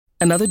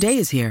Another day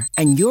is here,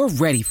 and you're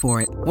ready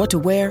for it. What to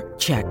wear?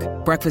 Check.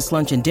 Breakfast,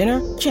 lunch, and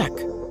dinner? Check.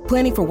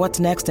 Planning for what's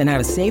next and how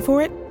to save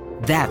for it?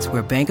 That's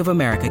where Bank of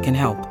America can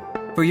help.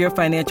 For your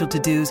financial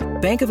to-dos,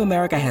 Bank of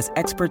America has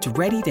experts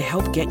ready to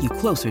help get you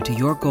closer to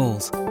your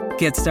goals.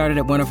 Get started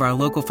at one of our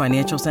local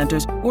financial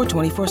centers or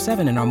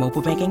 24/7 in our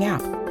mobile banking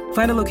app.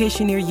 Find a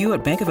location near you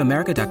at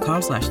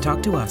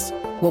bankofamerica.com/talktous.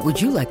 What would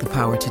you like the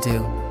power to do?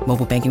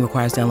 Mobile banking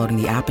requires downloading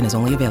the app and is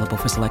only available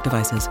for select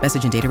devices.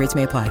 Message and data rates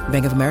may apply.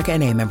 Bank of America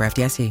N.A., member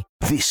FDIC.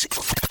 This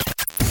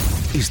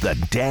is the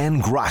Dan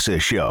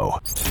Graca Show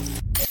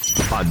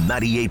on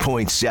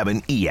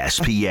 98.7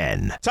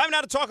 ESPN. Time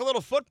now to talk a little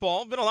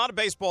football. Been a lot of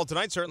baseball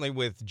tonight, certainly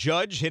with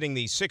Judge hitting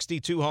the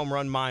 62 home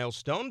run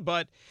milestone.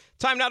 But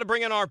time now to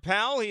bring in our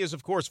pal. He is,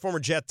 of course, former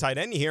Jet tight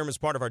end. You hear him as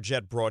part of our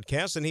Jet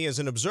broadcast, and he is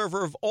an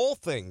observer of all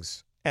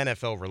things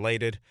NFL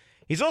related.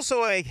 He's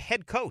also a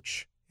head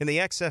coach in the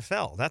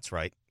XFL. That's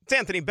right. It's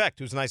Anthony Becht,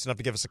 who's nice enough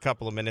to give us a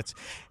couple of minutes.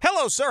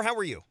 Hello, sir. How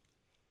are you?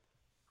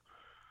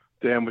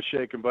 Dan, what's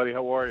shaking, buddy?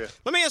 How are you?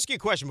 Let me ask you a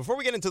question. Before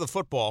we get into the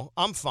football,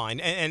 I'm fine,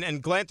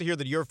 and glad to hear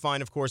that you're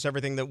fine, of course,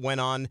 everything that went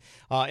on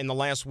in the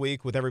last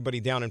week with everybody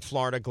down in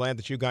Florida. Glad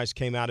that you guys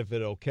came out of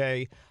it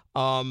okay.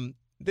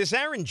 This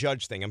Aaron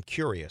Judge thing, I'm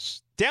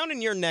curious. Down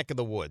in your neck of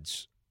the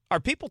woods, are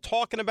people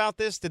talking about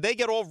this? Did they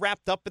get all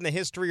wrapped up in the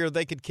history, or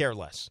they could care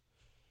less?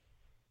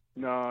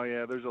 No,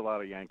 yeah, there's a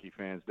lot of Yankee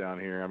fans down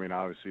here. I mean,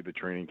 obviously the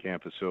training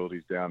camp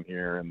facilities down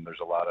here, and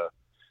there's a lot of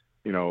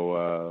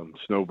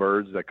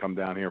snowbirds that come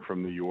down here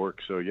from New York.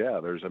 So yeah,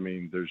 there's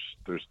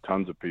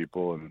tons of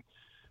people, and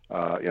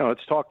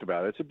it's talked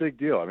about. It's a big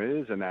deal. I mean, it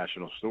is a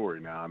national story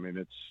now. I mean,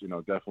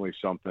 it's definitely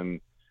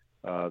something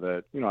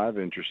that I have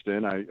interest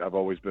in. I've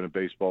always been a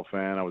baseball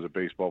fan. I was a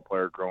baseball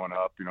player growing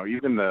up.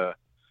 Even the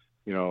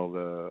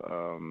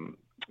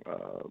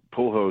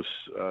Pujols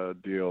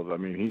deal. I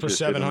mean, he's for just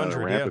 700 at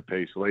a rampant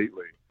pace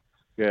lately.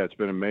 Yeah, it's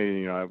been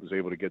amazing. I was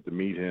able to get to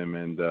meet him,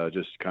 and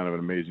just kind of an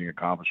amazing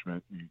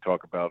accomplishment. You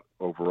talk about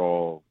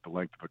overall the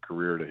length of a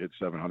career to hit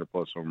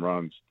 700-plus home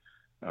runs.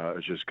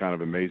 It's just kind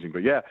of amazing.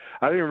 But, yeah,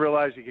 I didn't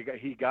realize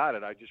he got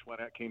it. I just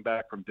came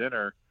back from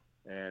dinner,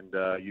 and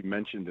you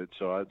mentioned it,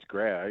 so that's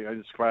great.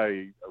 It's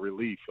probably a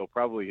relief. He'll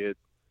probably hit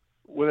 –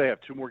 will they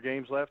have 2 more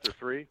games left or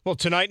 3? Well,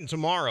 tonight and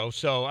tomorrow.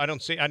 So I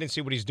didn't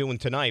see what he's doing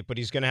tonight, but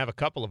he's going to have a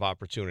couple of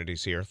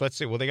opportunities here. Let's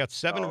see. Well, they got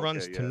 7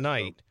 runs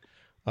tonight.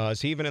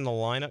 Is he even in the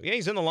lineup? Yeah,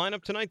 he's in the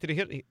lineup tonight. Did he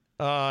hit? He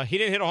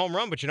didn't hit a home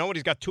run, but you know what?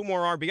 He's got 2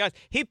 more RBIs.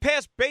 He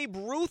passed Babe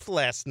Ruth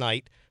last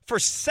night for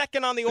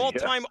second on the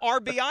all-time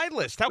RBI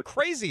list. How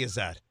crazy is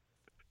that?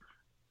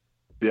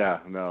 Yeah,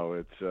 no,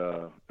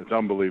 it's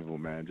unbelievable,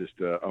 man. Just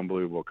an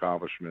unbelievable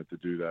accomplishment to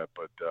do that.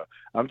 But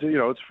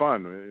it's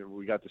fun.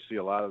 We got to see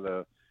a lot of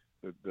the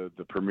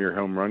premier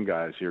home run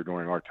guys here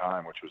during our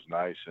time, which was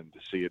nice, and to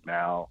see it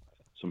now,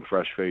 some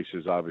fresh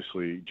faces.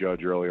 Obviously,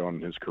 Judge early on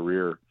in his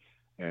career.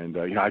 And,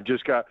 I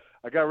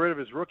got rid of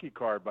his rookie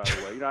card, by the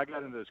way. I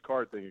got into this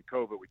card thing in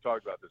COVID. We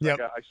talked about this. Yep.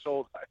 I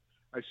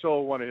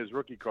sold one of his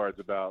rookie cards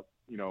about,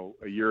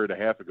 a year and a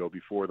half ago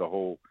before the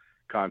whole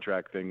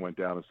contract thing went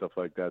down and stuff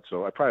like that.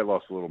 So I probably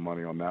lost a little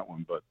money on that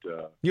one. But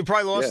you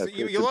probably lost.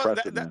 Yeah, you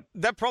lost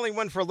that probably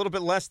went for a little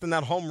bit less than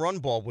that home run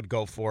ball would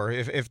go for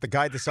if the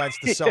guy decides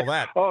to sell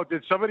that. Oh,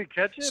 did somebody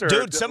catch it?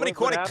 Dude, somebody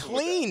caught it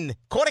clean.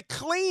 Caught it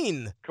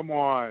clean. Come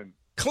on.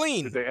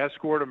 Clean. Did they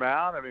escort him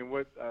out? I mean,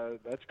 what?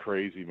 That's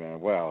crazy, man.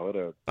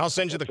 Wow. I'll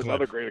send you the clip.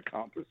 Another great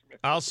accomplishment.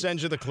 I'll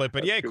send you the clip.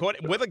 But, yeah, caught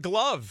it with a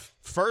glove.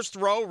 First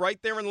row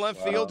right there in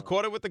left field.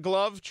 Caught it with the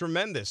glove.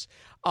 Tremendous.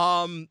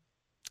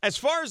 As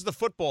far as the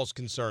football's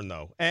concerned,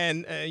 though,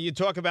 and you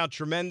talk about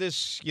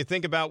tremendous, you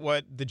think about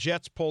what the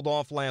Jets pulled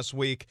off last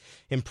week,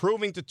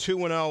 improving to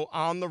 2-0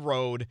 on the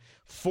road,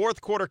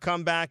 fourth quarter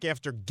comeback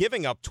after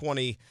giving up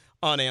 20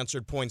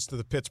 unanswered points to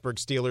the Pittsburgh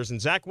Steelers,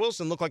 and Zach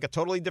Wilson looked like a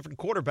totally different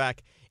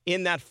quarterback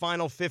in that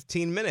final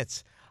 15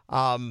 minutes.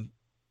 How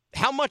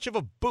much of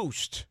a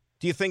boost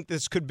do you think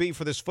this could be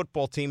for this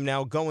football team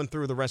now going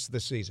through the rest of the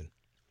season?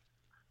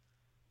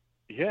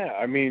 Yeah,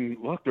 I mean,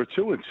 look, they're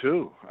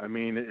 2-2. I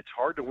mean, it's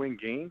hard to win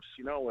games.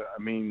 You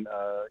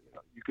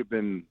could have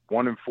been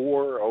 1-4,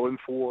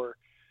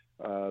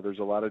 0-4. There's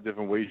a lot of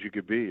different ways you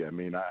could be. I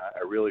mean,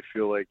 I really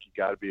feel like you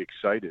got to be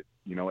excited,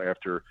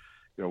 after –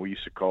 we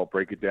used to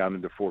break it down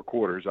into 4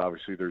 quarters.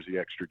 Obviously, there's the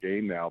extra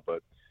game now,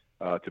 but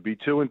to be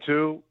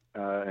 2-2,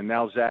 and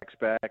now Zach's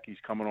back. He's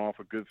coming off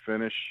a good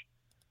finish.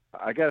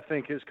 I got to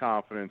think his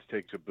confidence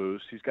takes a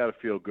boost. He's got to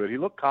feel good. He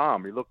looked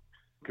calm. He looked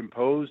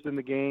composed in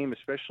the game,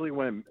 especially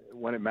when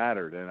it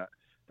mattered. And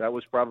that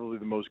was probably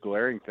the most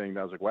glaring thing.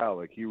 I was like,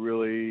 wow,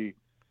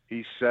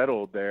 he's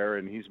settled there,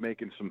 and he's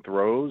making some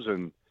throws,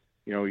 and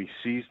he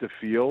sees the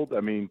field. I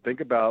mean, think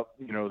about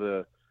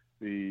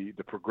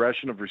the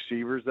progression of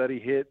receivers that he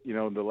hit,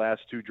 in the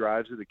last 2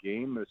 drives of the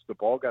game. The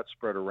ball got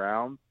spread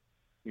around,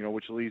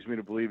 which leads me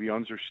to believe he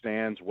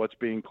understands what's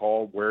being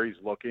called, where he's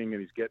looking,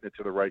 and he's getting it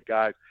to the right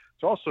guys.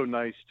 It's also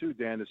nice, too,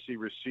 Dan, to see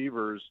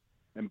receivers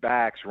and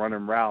backs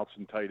running routes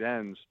and tight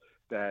ends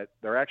that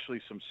there actually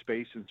some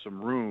space and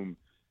some room,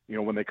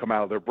 when they come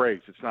out of their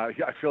breaks. It's not.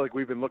 I feel like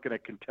we've been looking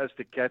at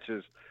contested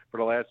catches for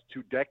the last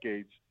 2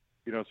 decades,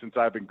 since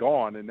I've been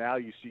gone, and now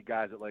you see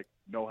guys that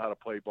know how to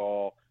play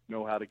ball,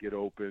 know how to get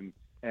open.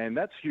 And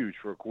that's huge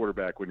for a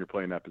quarterback when you're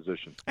playing that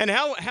position. And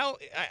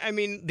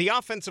the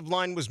offensive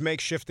line was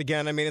makeshift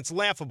again. I mean, it's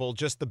laughable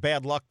just the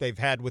bad luck they've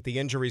had with the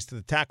injuries to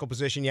the tackle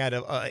position. You had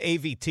a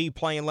AVT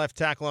playing left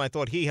tackle, and I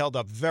thought he held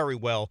up very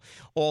well,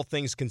 all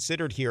things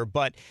considered here.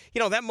 But,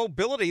 that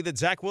mobility that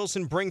Zach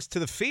Wilson brings to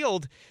the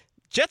field,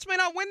 Jets may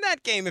not win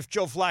that game if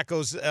Joe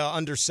Flacco's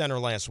under center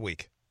last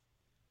week.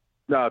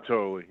 No,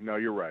 totally. No,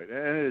 you're right.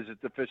 And it is a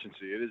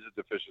deficiency. It is a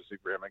deficiency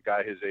for him. A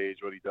guy his age,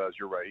 what he does,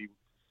 you're right. He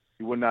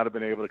would not have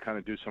been able to kind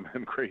of do some of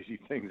them crazy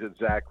things that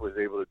Zach was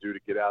able to do to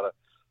get out of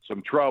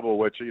some trouble,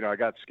 which, I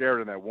got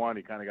scared in that one.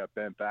 He kind of got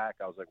bent back.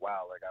 I was like,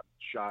 wow, I'm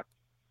shocked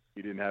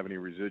he didn't have any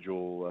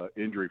residual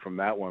injury from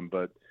that one.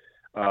 But,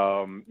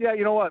 yeah,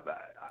 you know what?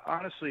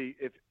 Honestly,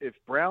 if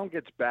Brown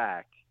gets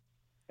back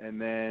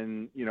and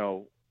then,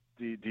 do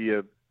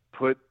you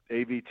put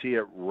AVT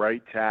at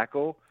right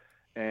tackle?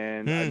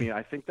 And,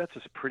 I think that's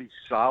a pretty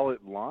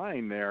solid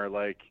line there.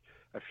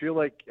 I feel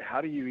like how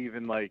do you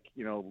even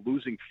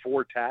losing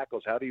 4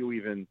 tackles, how do you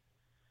even,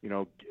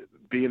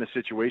 be in a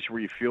situation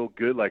where you feel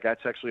good?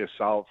 That's actually a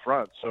solid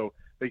front. So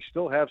they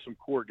still have some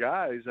core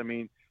guys.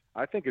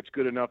 I think it's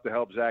good enough to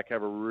help Zach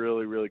have a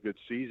really, really good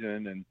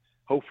season and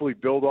hopefully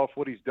build off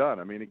what he's done.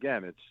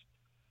 Again, it's,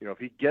 if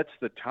he gets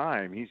the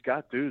time, he's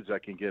got dudes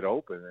that can get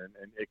open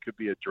and it could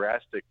be a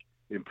drastic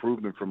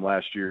improvement from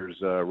last year's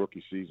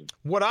rookie season.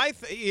 What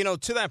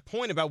to that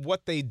point about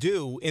what they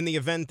do in the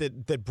event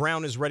that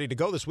Brown is ready to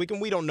go this week, and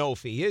we don't know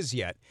if he is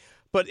yet,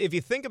 but if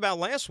you think about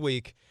last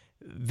week,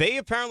 they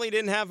apparently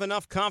didn't have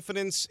enough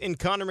confidence in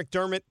Connor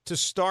McDermott to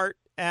start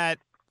at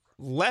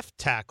left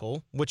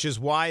tackle, which is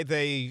why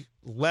they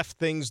left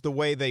things the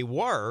way they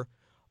were.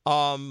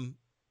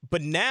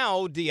 But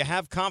now, do you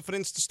have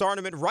confidence to start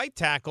him at right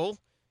tackle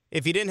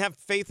if you didn't have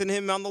faith in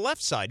him on the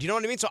left side? You know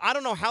what I mean? So I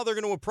don't know how they're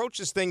going to approach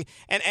this thing,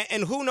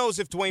 and who knows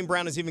if Dwayne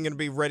Brown is even going to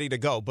be ready to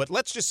go. But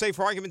let's just say,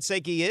 for argument's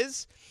sake, he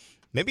is.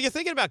 Maybe you're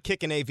thinking about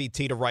kicking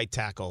AVT to right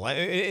tackle.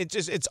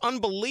 It's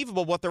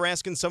unbelievable what they're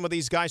asking some of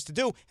these guys to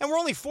do, and we're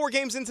only 4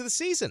 games into the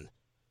season.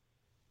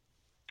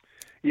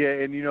 Yeah,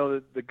 and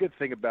the good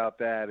thing about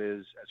that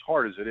is, as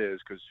hard as it is,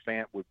 because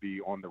Fant would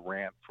be on the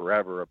rant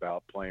forever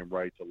about playing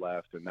right to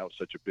left, and that was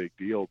such a big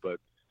deal, but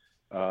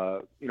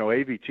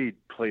AVT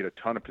played a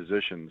ton of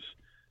positions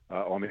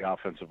on the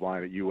offensive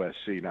line at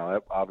USC. Now,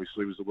 that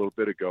obviously was a little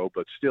bit ago,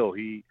 but still,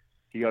 he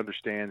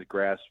understands,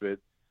 grasps it.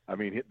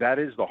 That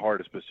is the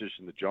hardest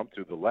position to jump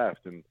to, the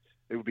left, and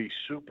it would be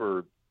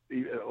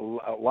a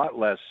lot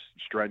less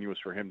strenuous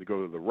for him to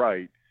go to the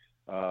right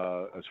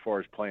as far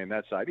as playing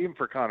that side. Even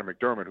for Connor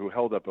McDermott, who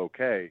held up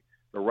okay,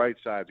 the right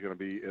side is going to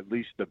be at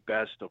least the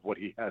best of what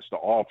he has to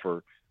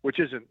offer, which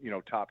isn't,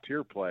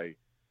 top-tier play.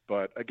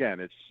 But, again,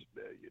 it's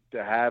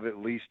to have at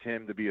least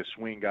him to be a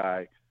swing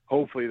guy.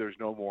 Hopefully there's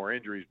no more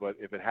injuries, but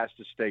if it has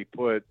to stay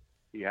put,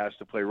 he has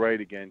to play right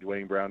again.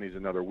 Dwayne Brown needs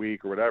another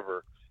week or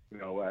whatever.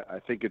 I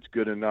think it's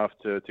good enough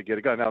to get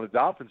it done. Now, the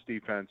Dolphins'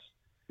 defense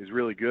is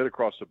really good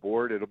across the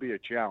board. It'll be a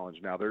challenge.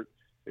 Now,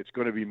 it's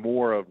going to be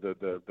more of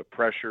the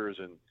pressures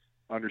and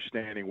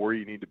understanding where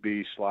you need to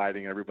be,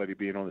 sliding, everybody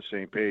being on the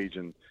same page,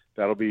 and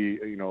that'll be,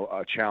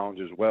 a challenge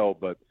as well.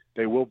 But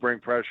they will bring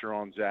pressure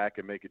on Zach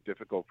and make it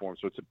difficult for him.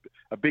 So it's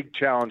a big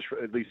challenge,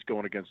 for at least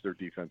going against their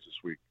defense this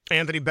week.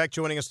 Anthony Becht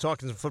joining us,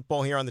 talking some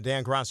football here on the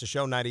Dan Graca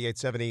Show,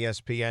 98.7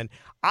 ESPN.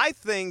 I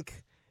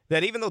think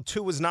that even though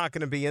Tua is not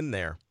going to be in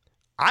there,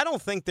 I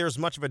don't think there's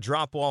much of a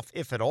drop-off,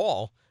 if at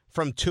all,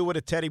 from Tua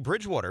to Teddy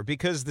Bridgewater,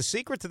 because the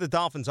secret to the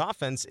Dolphins'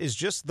 offense is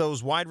just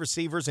those wide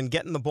receivers and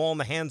getting the ball in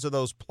the hands of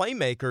those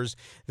playmakers.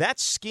 That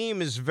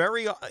scheme is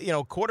very,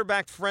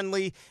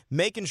 quarterback-friendly,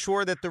 making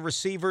sure that the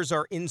receivers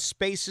are in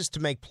spaces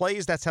to make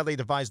plays. That's how they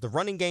devise the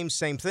running game,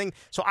 same thing.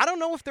 So I don't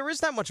know if there is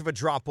that much of a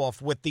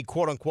drop-off with the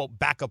quote-unquote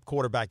backup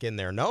quarterback in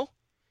there, no?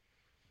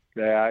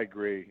 Yeah, I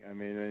agree.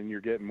 And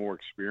you're getting more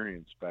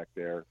experience back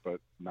there, but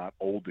not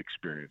old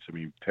experience.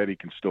 Teddy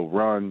can still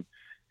run.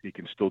 He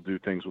can still do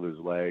things with his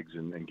legs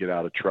and get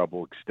out of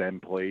trouble,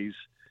 extend plays.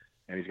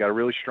 And he's got a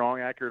really strong,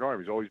 accurate arm.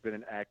 He's always been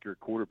an accurate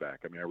quarterback.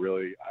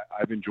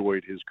 I've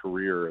enjoyed his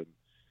career and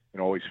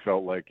always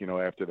felt like,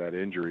 after that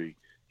injury,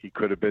 he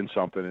could have been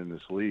something in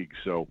this league.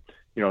 So,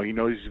 he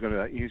knows he's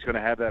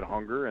gonna have that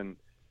hunger. And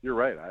you're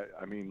right.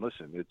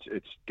 Listen,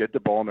 it's get the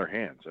ball in their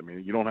hands.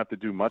 You don't have to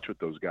do much with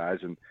those guys.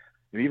 And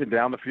even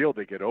down the field,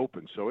 they get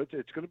open. So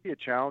it's going to be a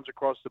challenge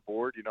across the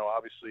board.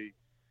 Obviously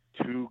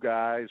 2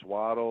 guys,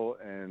 Waddle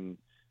and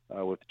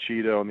with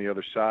Cheetah on the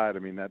other side.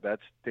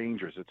 That's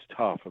dangerous. It's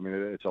tough.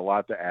 It's a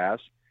lot to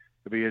ask.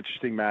 It'll be an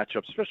interesting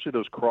matchup, especially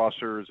those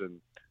crossers and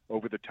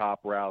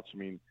over-the-top routes.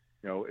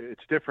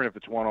 It's different if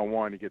it's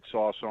one-on-one. You get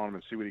Sauce on him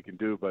and see what he can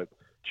do, but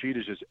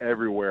Cheetah's just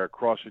everywhere,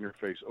 crossing your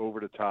face, over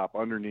the top,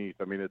 underneath.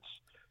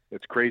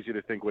 It's crazy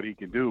to think what he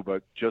can do,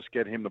 but just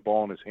get him the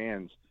ball in his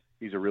hands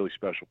he's a really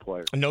special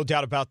player. No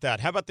doubt about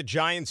that. How about the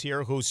Giants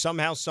here, who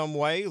somehow, some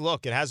way,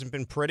 look, it hasn't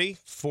been pretty.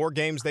 4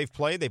 games they've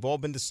played. They've all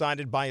been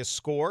decided by a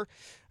score,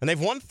 and they've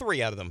won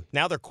 3 out of them.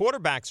 Now their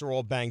quarterbacks are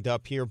all banged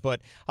up here,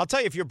 but I'll tell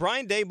you, if you're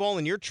Brian Daboll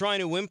and you're trying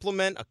to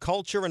implement a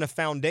culture and a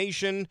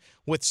foundation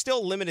with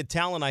still limited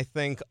talent, I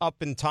think,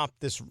 up and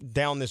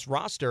down this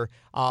roster,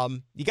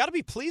 you got to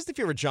be pleased if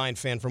you're a Giant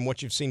fan from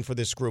what you've seen for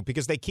this group,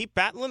 because they keep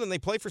battling and they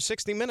play for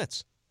 60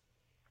 minutes.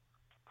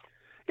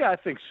 Yeah, I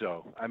think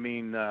so. I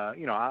mean,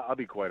 I'll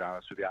be quite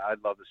honest with you.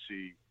 I'd love to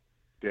see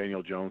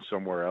Daniel Jones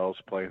somewhere else,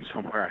 playing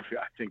somewhere.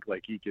 I think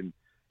like he can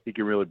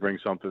really bring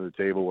something to the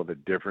table with a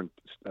different,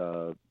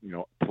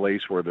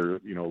 place where they're,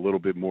 a little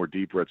bit more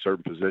deeper at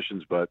certain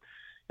positions. But,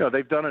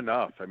 they've done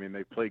enough. I mean,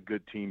 they play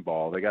good team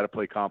ball. They got to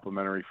play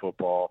complementary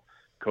football.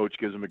 Coach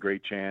gives them a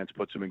great chance,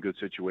 puts them in good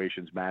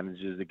situations,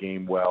 manages the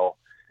game well.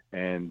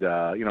 And,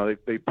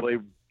 they play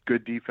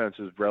good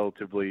defenses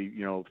relatively,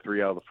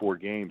 3 out of the 4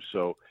 games.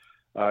 So,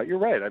 you're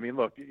right. I mean,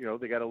 look,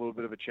 they got a little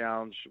bit of a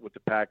challenge with the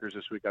Packers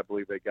this week, I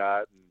believe they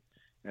got.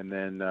 And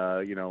then,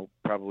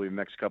 probably the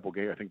next couple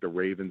games, I think the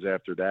Ravens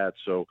after that.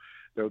 So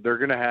they're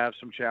going to have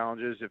some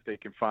challenges if they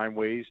can find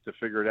ways to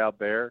figure it out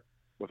there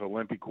with a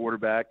limpy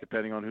quarterback,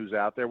 depending on who's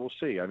out there. We'll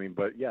see. I mean,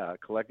 but, yeah,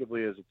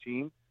 collectively as a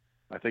team,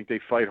 I think they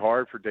fight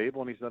hard for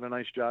Dable, and he's done a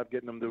nice job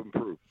getting them to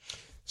improve.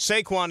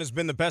 Saquon has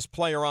been the best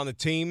player on the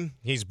team.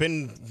 He's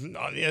been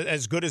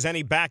as good as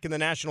any back in the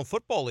National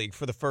Football League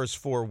for the first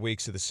 4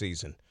 weeks of the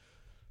season.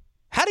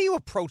 How do you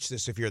approach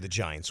this if you're the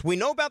Giants? We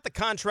know about the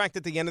contract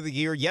at the end of the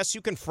year. Yes,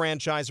 you can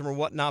franchise him or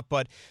whatnot,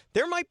 but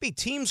there might be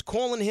teams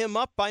calling him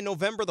up by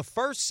November the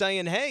 1st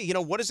saying, hey,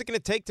 what is it going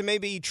to take to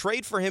maybe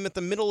trade for him at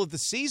the middle of the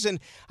season?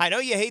 I know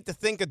you hate to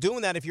think of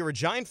doing that if you're a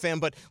Giant fan,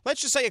 but let's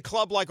just say a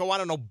club like,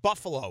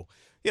 Buffalo,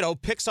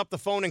 picks up the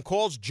phone and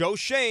calls Joe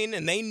Shane,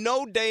 and they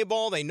know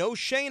Daboll, they know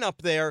Shane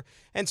up there,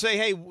 and say,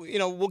 hey,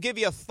 we'll give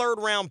you a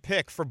 3rd-round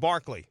pick for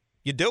Barkley.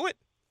 You do it?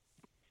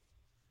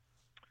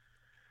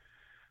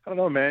 I don't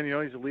know, man.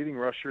 He's a leading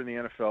rusher in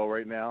the NFL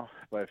right now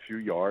by a few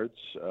yards.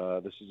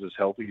 This is as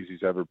healthy as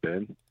he's ever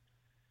been.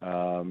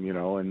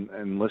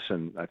 And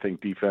listen, I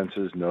think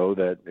defenses know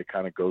that it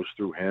kind of goes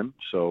through him.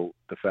 So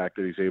the fact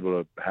that he's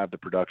able to have the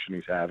production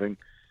he's having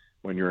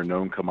when you're a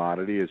known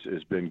commodity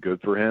has been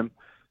good for him.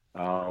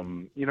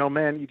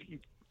 Man,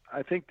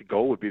 I think the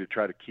goal would be to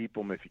try to keep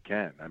him if you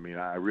can. I mean,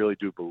 I really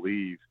do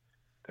believe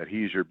that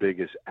he's your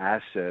biggest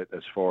asset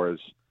as far as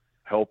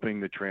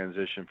helping the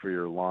transition for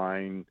your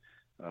line,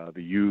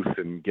 the youth,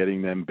 and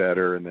getting them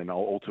better, and then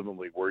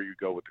ultimately where you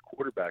go with the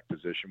quarterback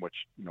position, which,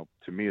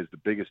 to me is the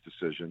biggest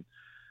decision.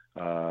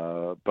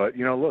 But,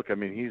 look, I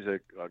mean, he's a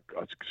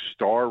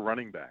star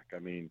running back. I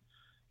mean,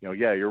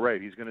 yeah, you're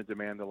right. He's going to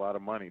demand a lot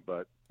of money,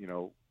 but,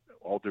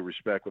 all due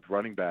respect with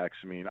running backs,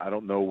 I mean, I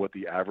don't know what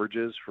the average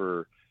is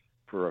for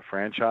a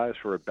franchise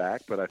for a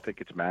back, but I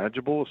think it's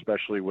manageable,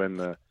 especially when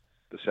the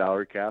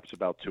salary cap's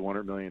about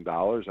 $200 million.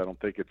 I don't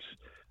think it's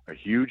a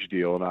huge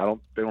deal, and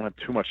they don't have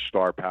too much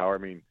star power. I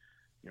mean,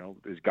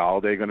 is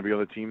Galladay going to be on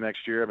the team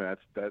next year? I mean,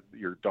 that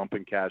you're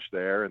dumping cash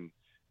there, and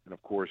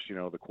of course,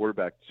 the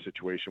quarterback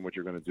situation, what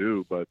you're going to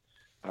do. But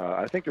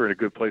I think they're in a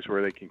good place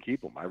where they can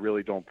keep him. I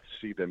really don't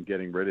see them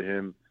getting rid of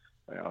him.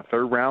 A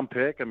 3rd-round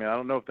pick, I mean, I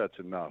don't know if that's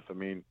enough. I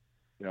mean,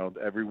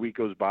 every week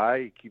goes by,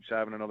 he keeps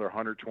having another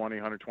 120,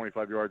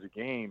 125 yards a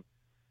game.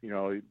 It's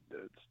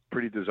a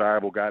pretty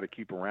desirable guy to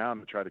keep around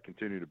and try to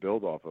continue to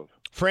build off of.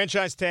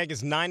 Franchise tag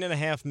is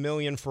 $9.5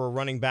 million for a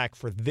running back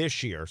for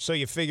this year. So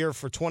you figure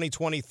for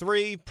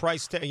 2023,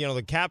 price tag,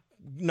 the cap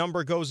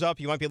number goes up.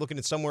 You might be looking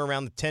at somewhere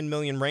around the $10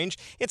 million range.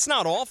 It's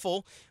not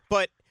awful,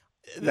 but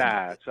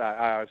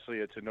honestly,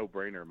 it's a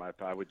no-brainer.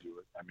 I would do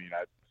it. I mean,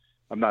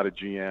 I'm not a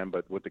GM,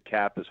 but with the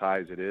cap as high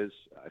as it is,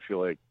 I feel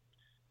like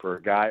for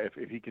a guy,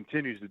 if he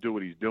continues to do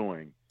what he's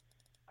doing,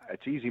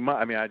 it's easy money.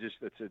 I mean,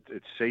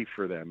 it's safe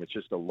for them. It's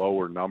just a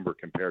lower number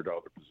compared to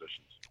other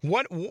positions.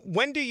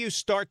 When do you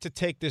start to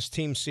take this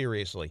team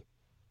seriously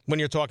when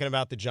you're talking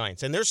about the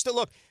Giants? And there's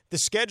still, the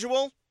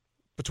schedule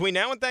between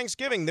now and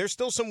Thanksgiving, there's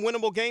still some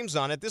winnable games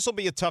on it. This will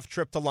be a tough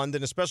trip to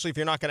London, especially if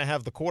you're not going to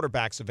have the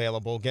quarterbacks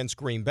available against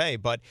Green Bay.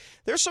 But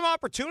there's some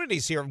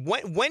opportunities here.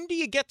 When do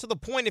you get to the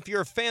point, if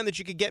you're a fan, that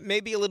you could get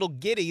maybe a little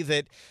giddy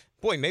that,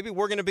 boy, maybe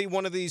we're going to be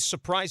one of these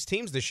surprise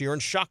teams this year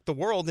and shock the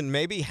world and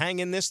maybe hang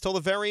in this till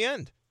the very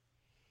end?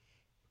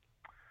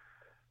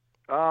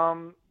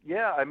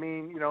 Yeah, I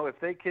mean, if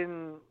they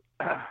can,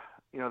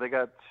 they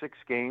got 6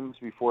 games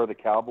before the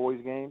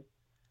Cowboys game,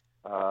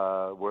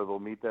 where they'll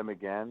meet them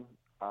again.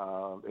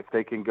 If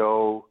they can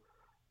go,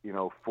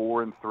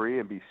 4-3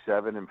 and be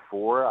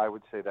 7-4, I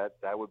would say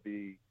that would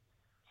be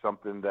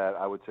something that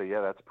I would say, yeah,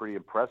 that's pretty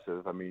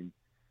impressive. I mean,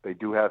 they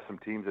do have some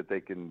teams that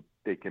they can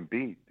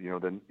beat,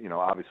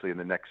 obviously in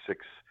the next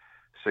six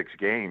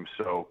games.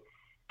 So,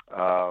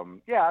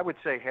 yeah, I would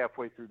say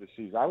halfway through the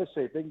season. I would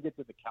say if they can get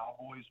to the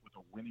Cowboys with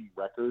a winning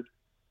record,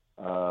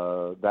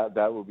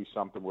 that would be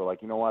something where,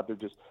 like, you know what,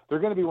 they're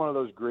going to be one of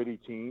those gritty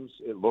teams.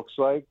 It looks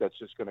like that's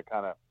just going to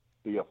kind of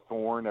be a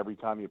thorn every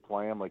time you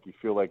play them. Like, you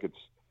feel like it's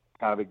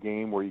kind of a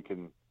game where you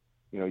can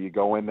you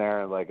go in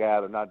there and like,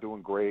 they're not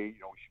doing great. We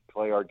should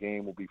play our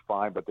game. We'll be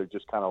fine. But they're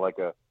just kind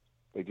of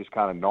they just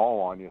kind of gnaw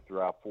on you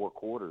throughout 4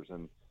 quarters,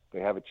 and they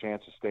have a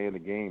chance to stay in the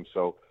game.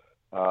 So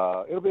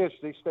it'll be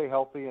interesting. They stay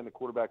healthy and the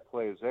quarterback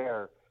play is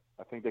there.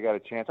 I think they got a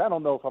chance. I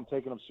don't know if I'm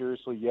taking them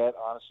seriously yet.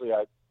 Honestly,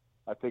 I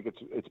think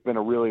it's been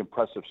a really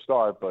impressive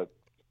start, but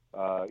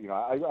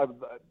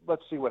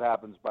let's see what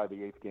happens by the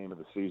 8th game of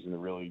the season to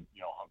really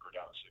hunker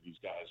down and say these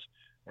guys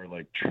are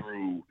like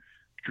true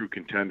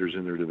contenders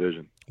in their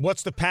division.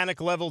 What's the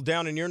panic level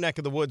down in your neck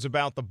of the woods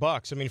about the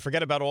Bucs? I mean,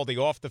 forget about all the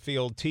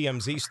off-the-field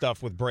TMZ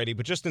stuff with Brady,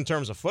 but just in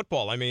terms of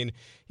football, I mean,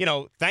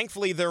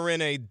 thankfully they're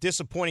in a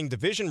disappointing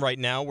division right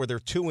now where they're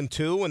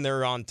 2-2 and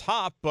they're on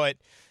top, but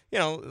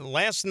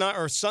last night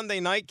or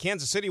Sunday night,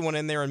 Kansas City went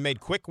in there and made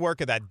quick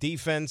work of that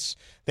defense.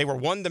 They were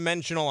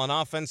one-dimensional on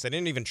offense. They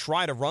didn't even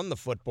try to run the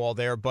football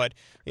there, but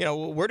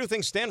where do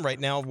things stand right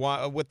now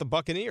with the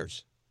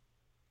Buccaneers?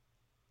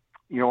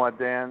 You know what,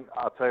 Dan?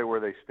 I'll tell you where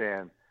they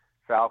stand.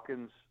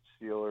 Falcons,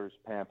 Steelers,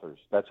 Panthers.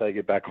 That's how you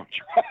get back on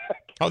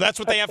track. Oh, that's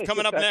what they have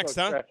coming up next,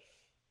 huh? Track.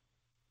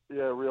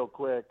 Yeah, real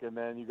quick. And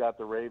then you got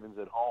the Ravens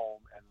at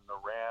home and the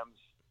Rams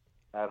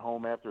at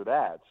home after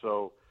that.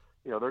 So,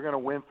 they're going to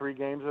win 3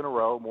 games in a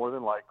row, more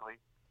than likely.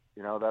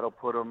 That'll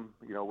put them,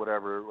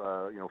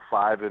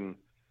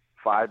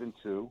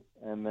 5-2.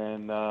 And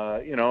then,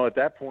 at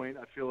that point,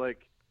 I feel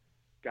like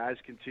guys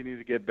continue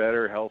to get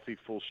better, healthy,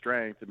 full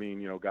strength. I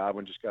mean,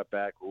 Godwin just got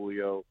back.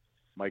 Julio,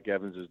 Mike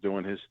Evans is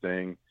doing his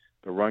thing.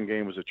 The run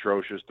game was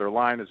atrocious. Their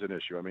line is an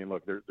issue. I mean,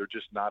 look, they're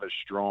just not as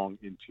strong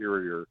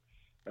interior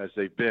as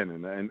they've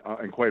been. And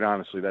quite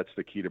honestly, that's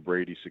the key to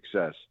Brady's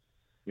success.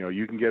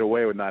 You can get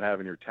away with not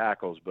having your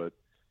tackles, but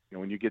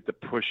when you get the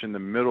push in the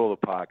middle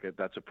of the pocket,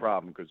 that's a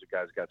problem because the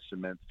guy's got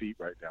cement feet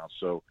right now.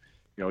 So,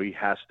 he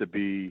has to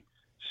be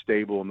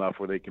stable enough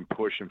where they can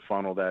push and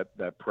funnel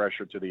that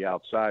pressure to the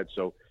outside.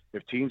 So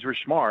if teams were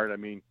smart, I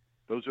mean,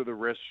 those are the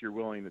risks you're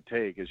willing to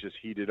take, is just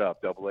heat it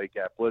up. Double A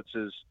gap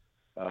blitzes,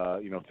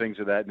 things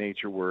of that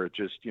nature where it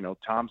just,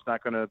 Tom's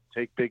not going to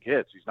take big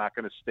hits. He's not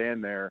going to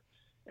stand there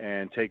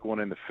and take one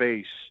in the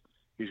face.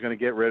 He's going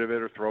to get rid of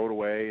it or throw it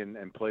away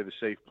and play the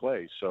safe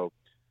play. So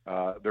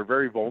they're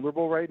very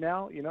vulnerable right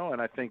now,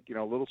 and I think,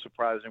 a little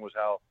surprising was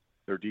how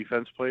their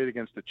defense played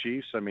against the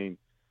Chiefs. I mean,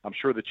 I'm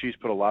sure the Chiefs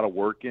put a lot of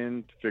work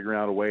in figuring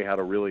out a way how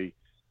to really,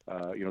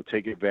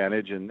 take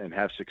advantage and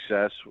have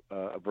success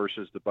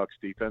versus the Bucs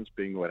defense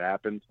being what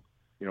happened,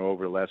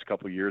 over the last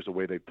couple of years, the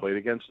way they played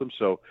against them.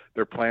 So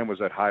their plan was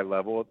at high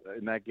level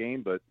in that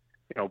game. But,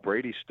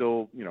 Brady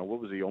still,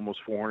 what was he, almost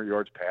 400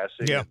 yards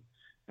passing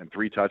and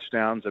 3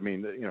 touchdowns. I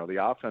mean,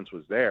 the offense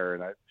was there,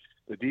 and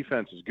the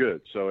defense is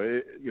good.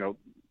 So,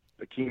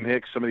 Akeem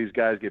Hicks, some of these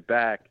guys get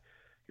back,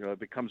 it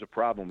becomes a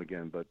problem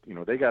again. But,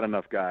 they got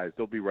enough guys.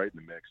 They'll be right in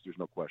the mix. There's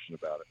no question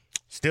about it.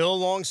 Still a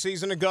long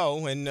season to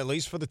go, and at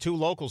least for the 2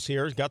 locals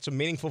here, got some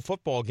meaningful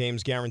football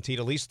games guaranteed,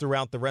 at least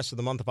throughout the rest of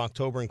the month of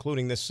October,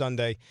 including this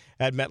Sunday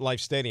at MetLife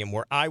Stadium,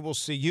 where I will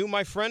see you,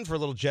 my friend, for a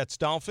little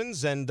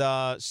Jets-Dolphins, and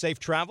safe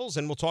travels,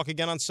 and we'll talk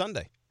again on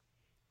Sunday.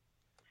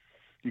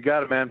 You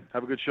got it, man.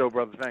 Have a good show,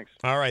 brother. Thanks.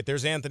 All right,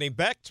 there's Anthony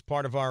Becht,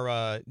 part of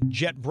our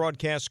Jet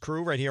broadcast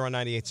crew right here on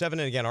 98.7.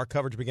 And again, our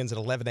coverage begins at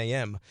 11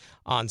 a.m.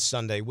 on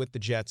Sunday with the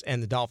Jets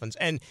and the Dolphins.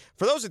 And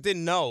for those that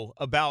didn't know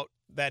about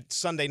that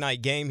Sunday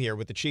night game here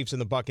with the Chiefs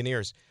and the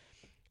Buccaneers,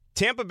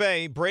 Tampa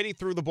Bay, Brady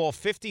threw the ball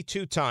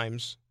 52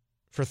 times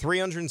for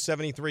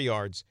 373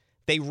 yards.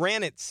 They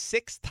ran it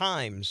 6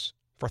 times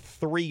for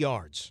 3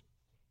 yards.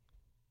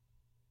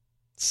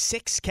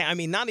 6, I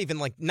mean, not even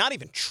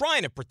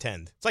trying to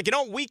pretend. It's like,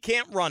 we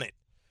can't run it.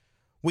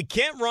 We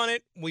can't run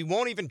it. We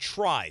won't even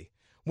try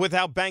with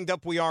how banged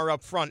up we are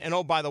up front. And,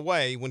 oh, by the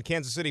way, when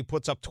Kansas City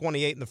puts up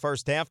 28 in the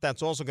first half,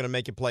 that's also going to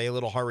make you play a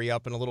little hurry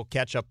up and a little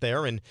catch up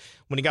there. And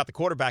when you got the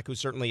quarterback who's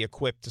certainly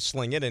equipped to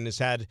sling it and has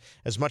had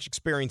as much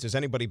experience as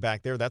anybody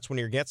back there, that's when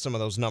you get some of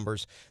those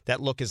numbers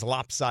that look as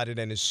lopsided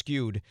and as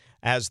skewed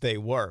as they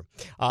were.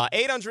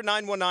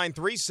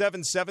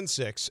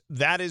 800-919-3776.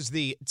 That is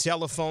the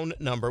telephone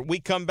number.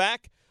 We come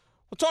back.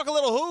 We'll talk a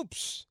little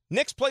hoops.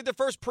 Knicks played their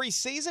first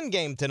preseason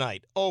game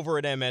tonight over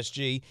at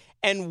MSG.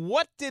 And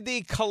what did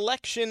the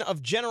collection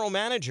of general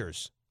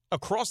managers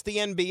across the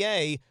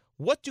NBA,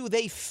 what do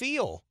they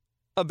feel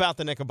about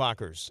the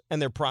Knickerbockers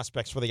and their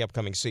prospects for the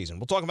upcoming season?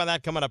 We'll talk about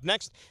that coming up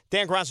next.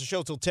 Dan Grasser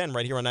Show till 10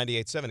 right here on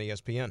 98.7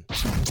 ESPN.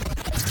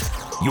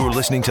 You're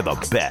listening to the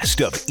best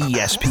of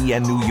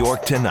ESPN New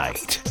York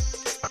tonight.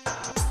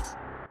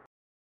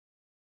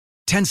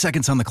 10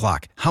 seconds on the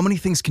clock. How many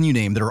things can you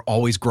name that are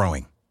always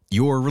growing?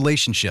 Your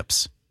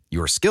relationships,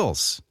 your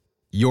skills,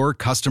 your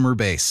customer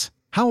base.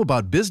 How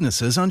about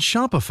businesses on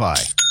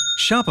Shopify?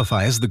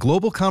 Shopify is the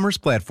global commerce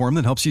platform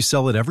that helps you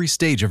sell at every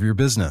stage of your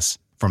business.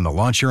 From the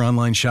launch your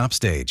online shop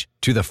stage,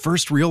 to the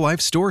first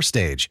real-life store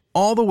stage,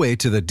 all the way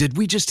to the did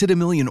we just hit 1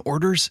 million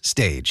orders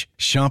stage.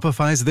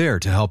 Shopify's there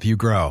to help you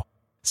grow.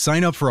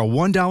 Sign up for a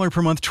 $1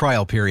 per month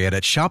trial period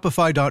at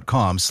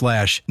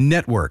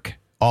shopify.com/network,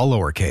 all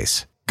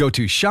lowercase. Go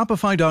to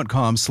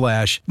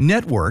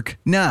shopify.com/network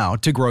now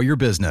to grow your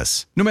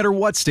business, no matter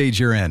what stage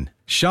you're in.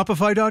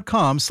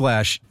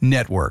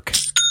 Shopify.com/network.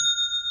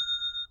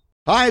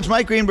 Hi, it's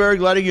Mike Greenberg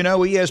letting you know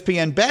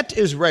ESPN Bet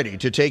is ready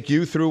to take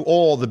you through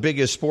all the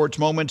biggest sports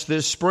moments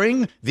this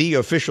spring. The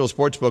official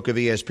sportsbook of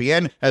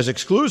ESPN has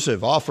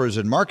exclusive offers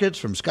and markets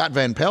from Scott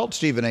Van Pelt,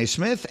 Stephen A.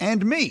 Smith,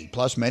 and me,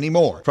 plus many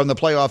more. From the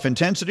playoff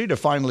intensity to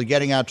finally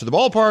getting out to the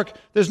ballpark,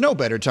 there's no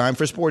better time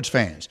for sports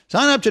fans.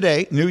 Sign up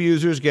today. New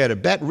users get a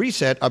bet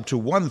reset up to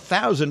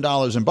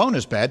 $1,000 in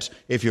bonus bets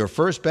if your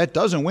first bet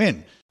doesn't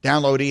win.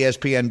 Download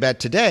ESPN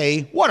Bet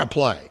today. What a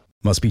play.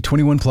 Must be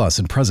 21 plus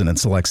and present in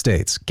select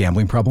states.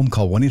 Gambling problem?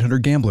 Call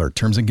 1-800-GAMBLER.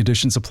 Terms and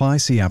conditions apply.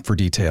 See app for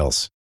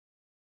details.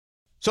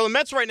 So the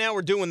Mets right now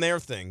are doing their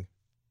thing.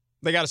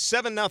 They got a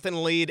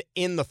 7-0 lead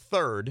in the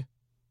third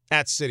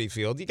at Citi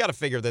Field. You got to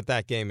figure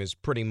that game is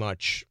pretty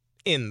much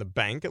in the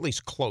bank, at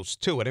least close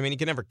to it. I mean, you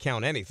can never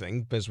count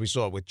anything, as we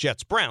saw with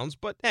Jets-Browns.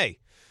 But, hey,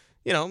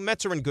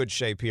 Mets are in good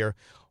shape here.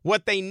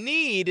 What they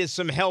need is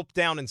some help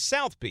down in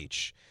South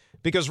Beach.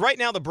 Because right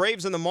now the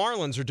Braves and the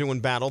Marlins are doing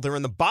battle. They're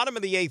in the bottom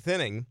of the 8th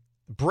inning.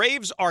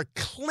 Braves are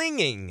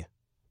clinging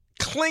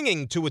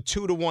to a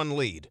 2-1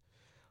 lead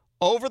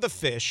over the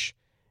Fish,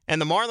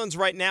 and the Marlins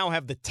right now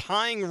have the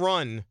tying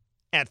run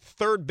at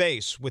third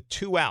base with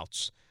 2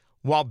 outs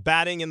while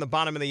batting in the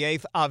bottom of the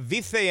 8th.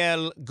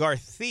 Avisael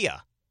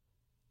Garcia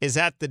is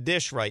at the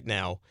dish right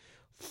now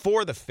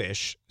for the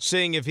Fish,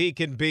 seeing if he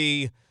can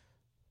be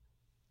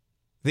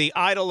the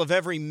idol of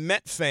every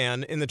Met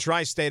fan in the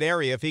tri-state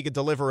area if he could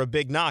deliver a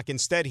big knock.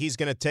 Instead, he's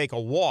going to take a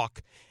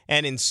walk,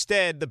 and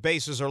instead the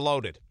bases are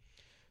loaded.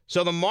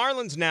 So the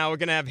Marlins now are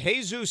going to have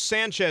Jesus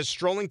Sanchez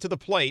strolling to the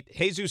plate.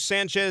 Jesus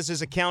Sanchez is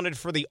accounted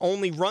for the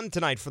only run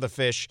tonight for the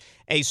Fish,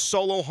 a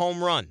solo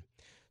home run.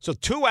 So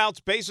 2 outs,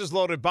 bases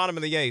loaded, bottom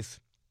of the 8th.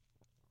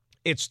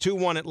 It's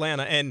 2-1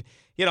 Atlanta. And,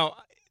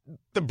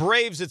 the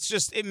Braves, it's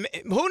just,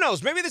 who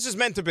knows? Maybe this is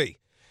meant to be.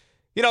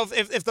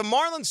 If the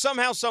Marlins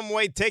somehow, some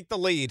way take the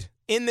lead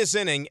in this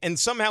inning and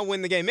somehow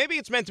win the game, maybe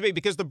it's meant to be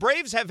because the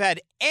Braves have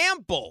had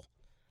ample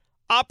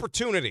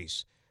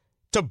opportunities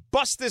to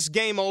bust this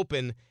game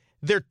open.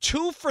 They're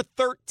 2 for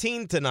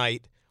 13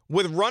 tonight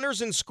with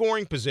runners in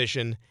scoring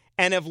position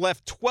and have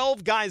left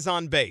 12 guys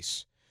on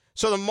base.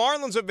 So the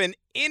Marlins have been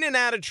in and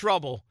out of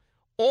trouble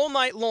all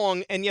night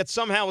long, and yet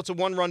somehow it's a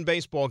 1-run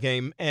baseball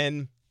game,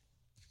 and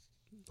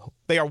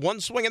they are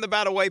one swing of the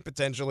bat away,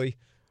 potentially,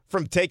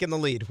 from taking the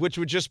lead, which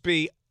would just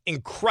be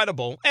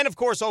incredible. And, of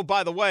course, oh,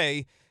 by the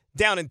way,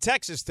 down in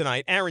Texas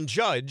tonight, Aaron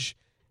Judge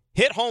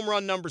hit home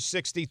run number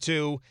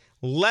 62,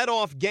 led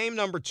off game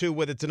number 2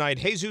 with it tonight.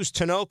 Jesus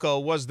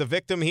Tinoco was the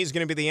victim. He's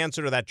going to be the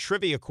answer to that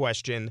trivia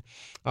question.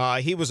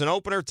 He was an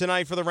opener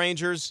tonight for the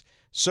Rangers,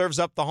 serves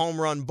up the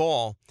home run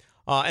ball.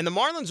 And the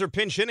Marlins are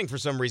pinch hitting for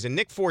some reason.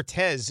 Nick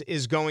Fortes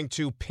is going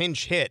to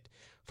pinch hit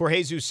for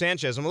Jesus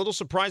Sanchez. I'm a little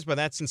surprised by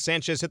that since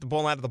Sanchez hit the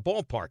ball out of the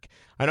ballpark.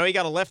 I know you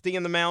got a lefty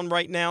in the mound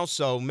right now,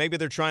 so maybe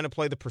they're trying to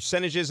play the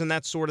percentages and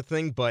that sort of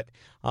thing. But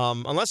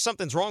unless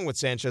something's wrong with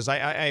Sanchez,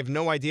 I have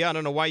no idea. I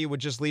don't know why you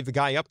would just leave the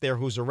guy up there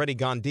who's already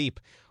gone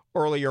deep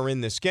earlier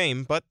in this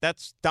game. But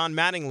that's Don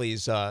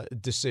Mattingly's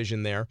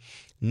decision there,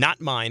 not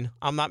mine.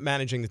 I'm not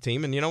managing the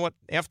team. And you know what?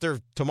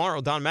 After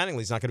tomorrow, Don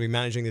Mattingly's not going to be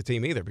managing the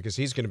team either because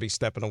he's going to be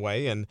stepping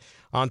away and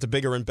on to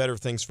bigger and better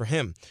things for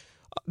him.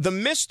 The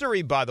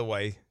mystery, by the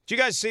way, did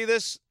you guys see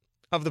this,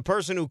 of the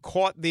person who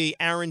caught the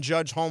Aaron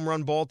Judge home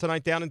run ball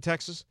tonight down in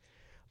Texas?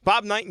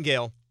 Bob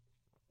Nightingale,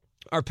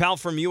 our pal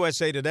from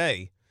USA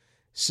Today,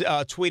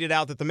 tweeted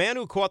out that the man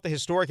who caught the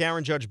historic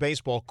Aaron Judge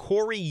baseball,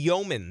 Corey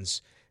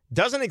Yeomans,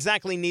 doesn't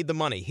exactly need the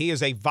money. He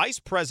is a vice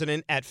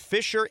president at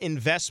Fisher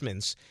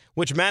Investments,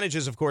 which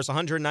manages, of course,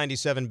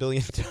 $197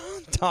 billion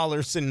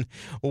in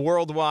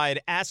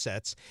worldwide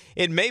assets.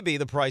 It may be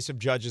the price of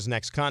Judge's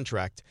next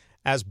contract,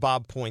 as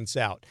Bob points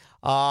out.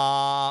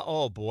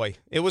 Oh, boy.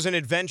 It was an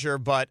adventure,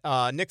 but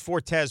Nick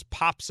Fortes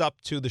pops up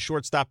to the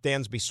shortstop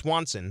Dansby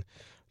Swanson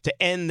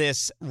to end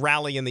this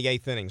rally in the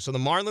 8th inning. So the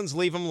Marlins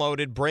leave them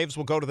loaded. Braves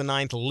will go to the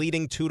 9th,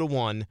 leading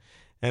 2-1,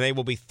 and they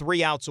will be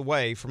 3 outs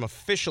away from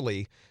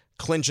officially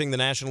clinching the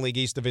National League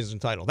East Division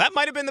title. That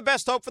might have been the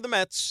best hope for the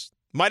Mets.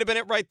 Might have been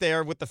it right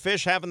there with the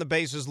Fish having the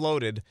bases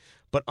loaded,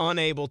 but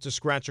unable to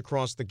scratch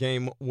across the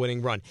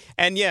game-winning run.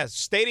 And yes,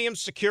 stadium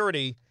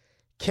security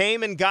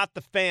came and got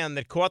the fan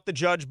that caught the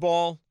Judge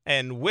ball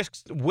and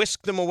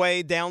whisked him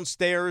away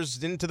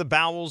downstairs into the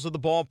bowels of the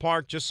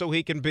ballpark just so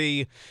he can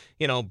be,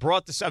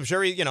 brought to. I'm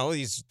sure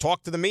he's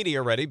talked to the media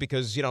already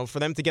because, for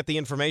them to get the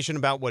information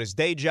about what his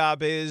day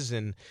job is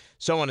and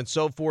so on and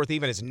so forth,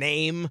 even his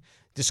name,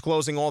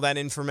 disclosing all that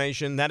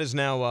information, that is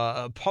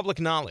now public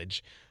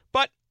knowledge.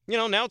 But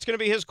now it's going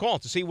to be his call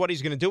to see what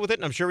he's going to do with it,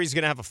 and I'm sure he's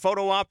going to have a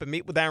photo op and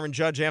meet with Aaron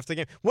Judge after the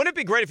game. Wouldn't it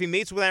be great if he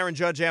meets with Aaron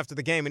Judge after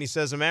the game and he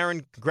says,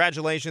 Aaron,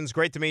 congratulations,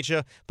 great to meet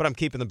you, but I'm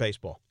keeping the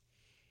baseball.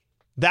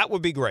 That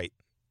would be great.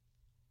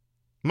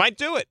 Might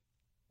do it,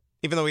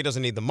 even though he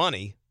doesn't need the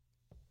money.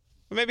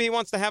 But maybe he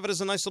wants to have it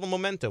as a nice little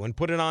memento and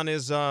put it on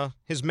his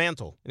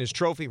mantle in his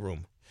trophy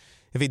room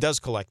if he does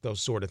collect those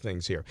sort of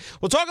things here.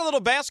 We'll talk a little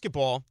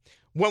basketball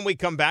when we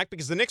come back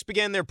because the Knicks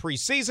began their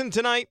preseason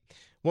tonight.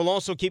 We'll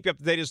also keep you up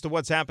to date as to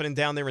what's happening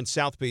down there in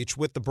South Beach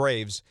with the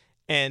Braves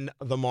and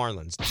the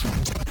Marlins.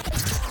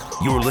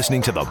 You're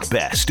listening to the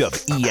best of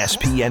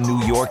ESPN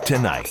New York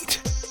tonight.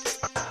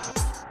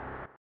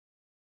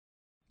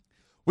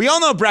 We all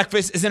know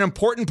breakfast is an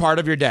important part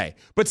of your day,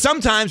 but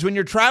sometimes when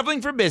you're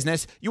traveling for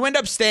business, you end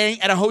up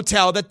staying at a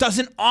hotel that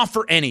doesn't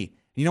offer any.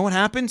 You know what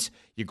happens?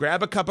 You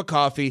grab a cup of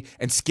coffee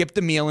and skip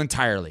the meal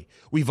entirely.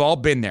 We've all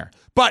been there.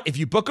 But if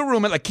you book a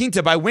room at La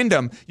Quinta by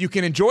Wyndham, you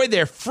can enjoy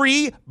their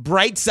free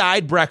Bright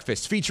Side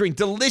breakfast featuring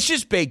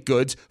delicious baked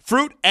goods,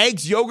 fruit,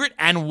 eggs, yogurt,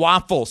 and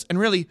waffles. And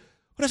really,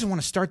 who doesn't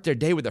want to start their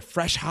day with a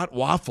fresh hot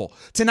waffle?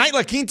 Tonight,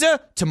 La Quinta,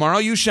 tomorrow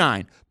you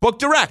shine. Book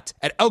direct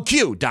at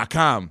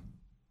lq.com.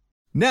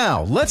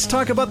 Now, let's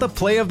talk about the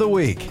play of the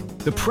week.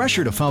 The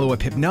pressure to follow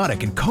up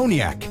Hypnotic and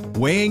Cognac,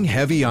 weighing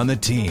heavy on the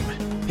team.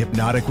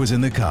 Hypnotic was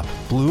in the cup,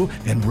 blue,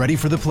 and ready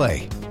for the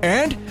play.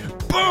 And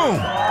boom!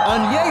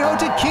 Añejo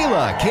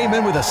Tequila came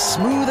in with a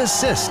smooth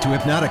assist to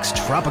Hypnotic's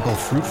tropical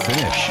fruit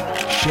finish.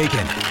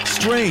 Shaken,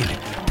 strained,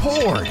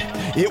 poured.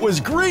 It was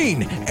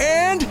green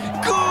and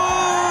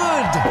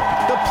good!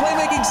 The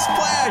playmaking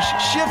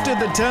splash shifted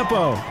the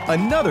tempo.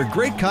 Another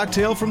great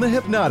cocktail from the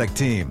Hypnotic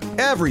team.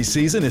 Every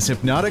season is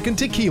Hypnotic and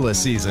Tequila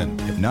season.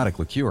 Hypnotic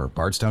Liqueur,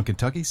 Bardstown,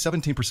 Kentucky,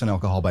 17%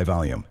 alcohol by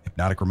volume.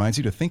 Hypnotic reminds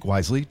you to think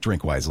wisely,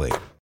 drink wisely.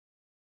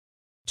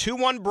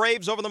 2-1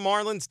 Braves over the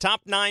Marlins,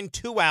 top 9,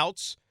 2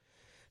 outs.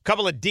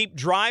 Couple of deep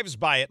drives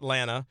by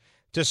Atlanta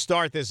to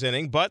start this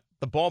inning, but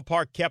the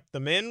ballpark kept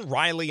them in.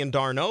 Riley and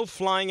d'Arnaud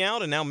flying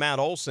out, and now Matt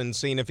Olson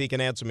seeing if he can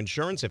add some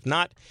insurance. If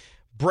not,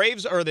 the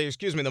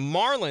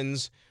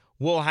Marlins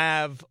will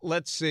have,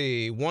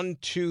 1,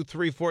 2,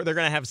 3, 4. They're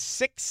going to have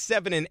 6,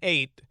 7, and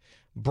 8.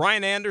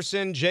 Brian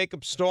Anderson,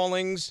 Jacob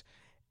Stallings,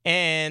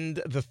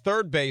 and the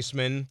third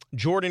baseman,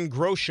 Jordan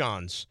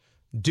Groshans,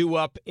 due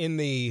up in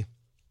the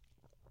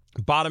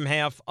bottom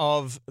half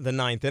of the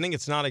ninth inning.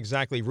 It's not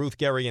exactly Ruth,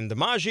 Gary, and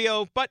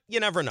DiMaggio, but you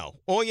never know.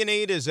 All you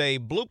need is a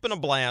bloop and a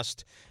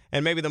blast,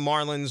 and maybe the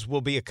Marlins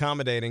will be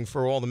accommodating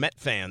for all the Met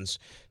fans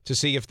to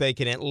see if they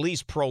can at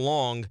least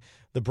prolong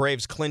the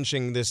Braves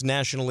clinching this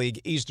National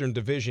League Eastern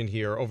Division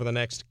here over the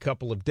next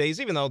couple of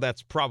days, even though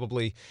that's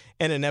probably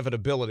an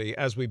inevitability,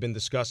 as we've been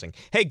discussing.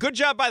 Hey, good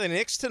job by the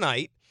Knicks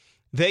tonight.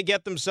 They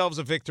get themselves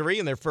a victory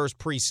in their first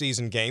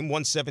preseason game,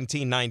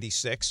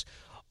 117-96.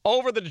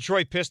 Over the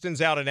Detroit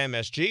Pistons out at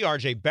MSG,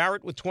 R.J.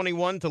 Barrett with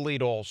 21 to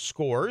lead all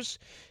scorers.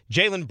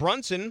 Jalen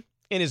Brunson,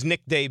 in his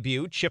Knick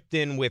debut, chipped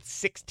in with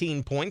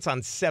 16 points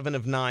on 7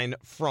 of 9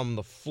 from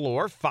the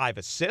floor, 5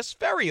 assists.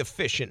 Very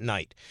efficient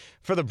night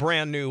for the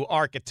brand-new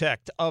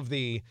architect of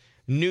the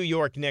New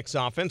York Knicks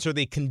offense, or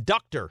the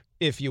conductor,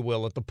 if you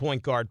will, at the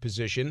point guard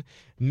position,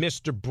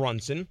 Mr.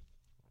 Brunson.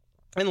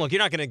 And look, you're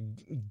not going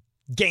to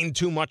gain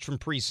too much from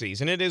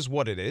preseason. It is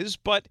what it is,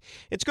 but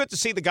it's good to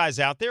see the guys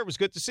out there. It was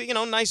good to see,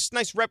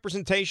 nice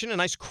representation, a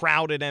nice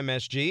crowd at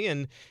MSG,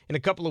 and in a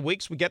couple of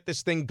weeks we get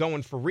this thing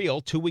going for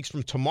real. 2 weeks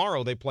from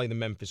tomorrow they play the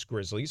Memphis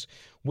Grizzlies,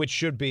 which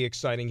should be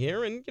exciting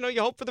here, and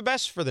you hope for the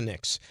best for the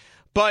Knicks.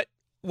 But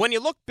when you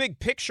look big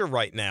picture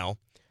right now,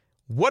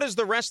 what does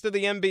the rest of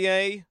the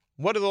NBA,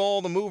 what do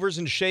all the movers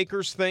and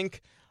shakers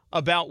think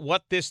about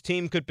what this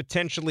team could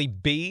potentially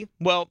be?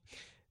 Well,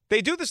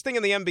 they do this thing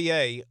in the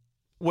NBA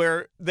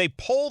where they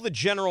poll the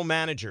general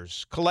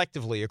managers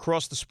collectively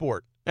across the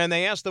sport, and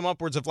they ask them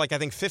upwards of,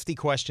 50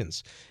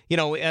 questions,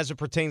 as it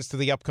pertains to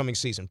the upcoming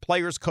season.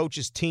 Players,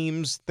 coaches,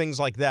 teams, things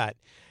like that.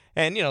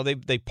 And,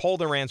 they poll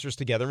their answers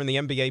together, and the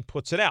NBA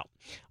puts it out.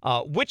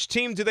 Which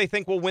team do they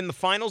think will win the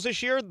finals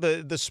this year?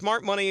 The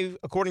smart money,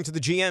 according to the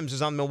GMs,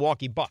 is on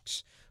Milwaukee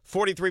Bucks.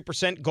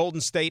 43%, Golden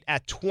State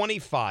at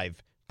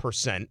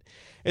 25%.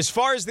 As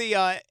far as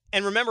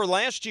and remember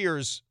last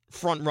year's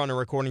front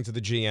runner, according to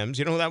the GMs,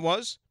 you know who that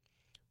was?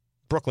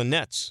 Brooklyn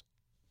Nets.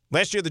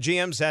 Last year, the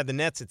GMs had the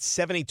Nets at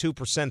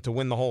 72% to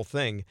win the whole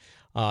thing.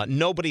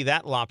 Nobody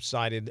that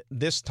lopsided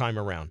this time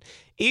around.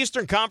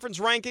 Eastern Conference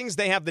rankings,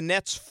 they have the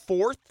Nets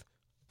 4th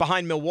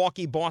behind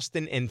Milwaukee,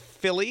 Boston, and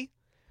Philly.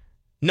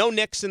 No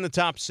Knicks in the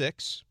top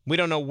 6. We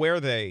don't know where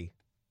they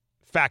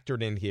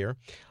factored in here.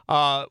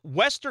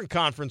 Western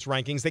Conference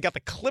rankings, they got the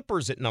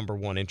Clippers at number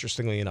 1,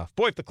 interestingly enough.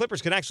 Boy, if the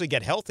Clippers could actually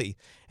get healthy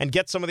and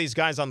get some of these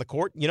guys on the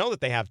court, you know that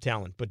they have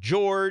talent. But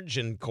George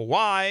and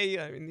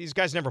Kawhi, these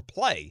guys never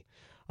play.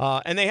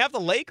 And they have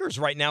the Lakers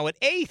right now at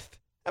 8th.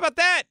 How about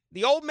that?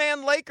 The old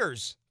man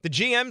Lakers, the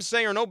GMs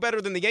say, are no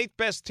better than the 8th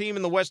best team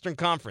in the Western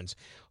Conference.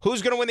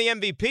 Who's going to win the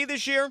MVP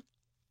this year?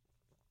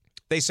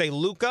 They say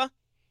Luka,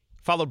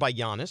 followed by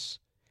Giannis.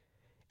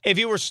 If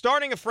you were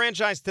starting a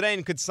franchise today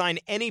and could sign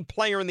any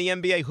player in the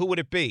NBA, who would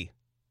it be?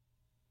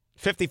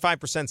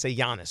 55% say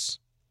Giannis.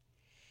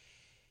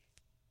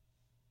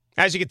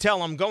 As you can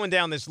tell, I'm going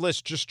down this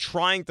list just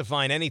trying to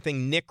find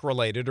anything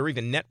Knick-related or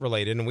even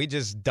net-related, and we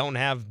just don't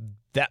have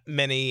that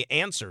many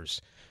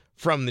answers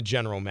from the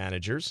general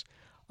managers.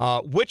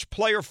 Which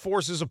player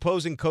forces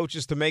opposing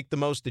coaches to make the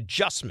most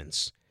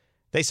adjustments?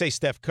 They say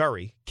Steph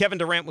Curry. Kevin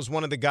Durant was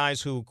one of the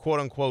guys who,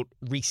 quote-unquote,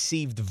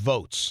 received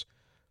votes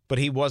but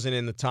he wasn't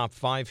in the top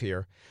 5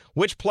 here.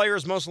 Which player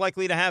is most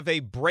likely to have a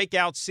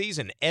breakout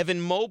season?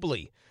 Evan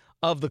Mobley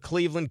of the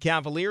Cleveland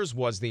Cavaliers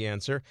was the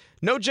answer.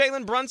 No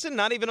Jalen Brunson,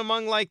 not even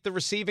among like the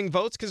receiving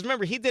votes, because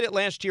remember, he did it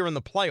last year in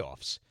the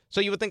playoffs.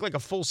 So you would think like a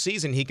full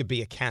season he could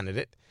be a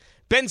candidate.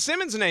 Ben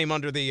Simmons' name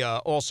under the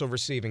also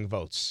receiving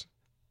votes.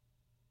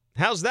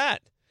 How's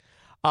that?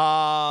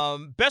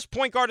 Best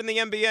point guard in the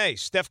NBA,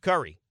 Steph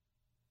Curry,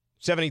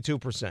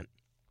 72%.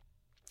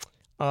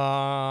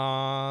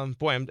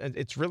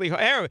 It's really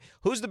hard.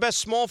 Who's the best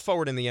small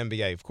forward in the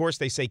NBA? Of course,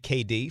 they say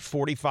KD,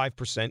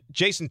 45%.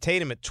 Jason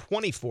Tatum at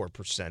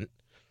 24%.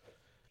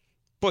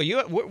 Boy,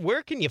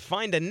 where can you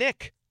find a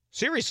Nick?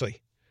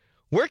 Seriously,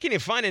 where can you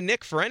find a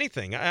Nick for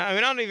anything? I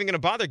mean, I'm not even going to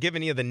bother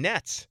giving you the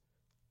Nets.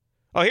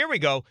 Oh, here we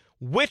go.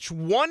 Which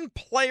one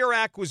player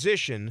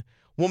acquisition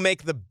will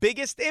make the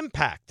biggest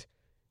impact?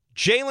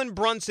 Jalen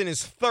Brunson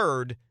is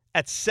third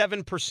at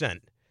 7%.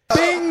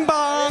 Bing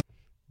bong!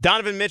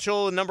 Donovan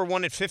Mitchell, number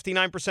 1 at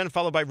 59%,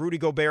 followed by Rudy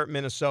Gobert at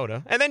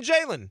Minnesota. And then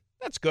Jalen.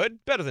 That's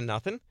good. Better than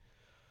nothing.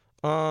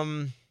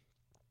 Boy,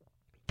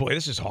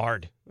 this is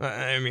hard.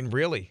 I mean,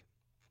 really.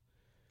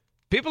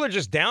 People are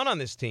just down on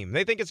this team.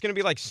 They think it's going to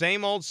be like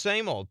same old,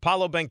 same old.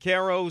 Paolo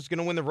Banchero is going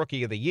to win the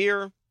Rookie of the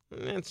Year.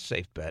 It's a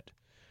safe bet.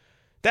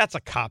 That's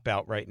a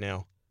cop-out right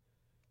now.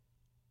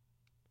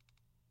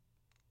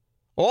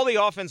 All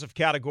the offensive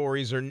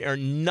categories are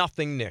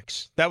nothing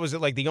Knicks. That was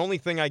like the only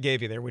thing I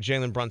gave you there with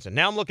Jalen Brunson.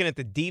 Now I'm looking at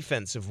the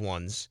defensive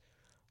ones.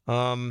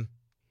 And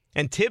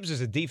Tibbs is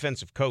a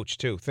defensive coach,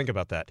 too. Think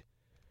about that.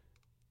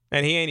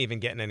 And he ain't even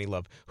getting any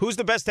love. Who's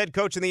the best head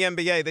coach in the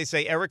NBA? They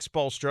say Eric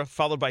Spoelstra,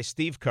 followed by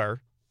Steve Kerr.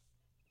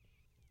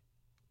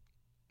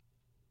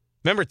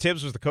 Remember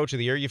Tibbs was the coach of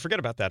the year? You forget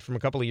about that from a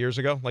couple of years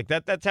ago. Like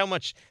that's how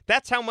much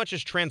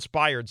has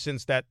transpired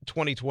since that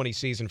 2020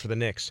 season for the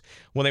Knicks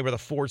when they were the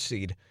 4th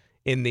seed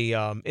in the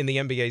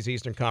NBA's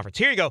Eastern Conference.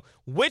 Here you go.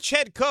 Which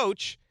head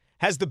coach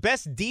has the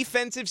best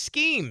defensive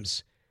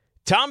schemes?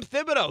 Tom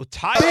Thibodeau,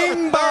 tied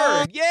for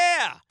third.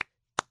 Yeah,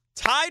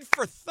 tied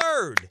for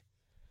third.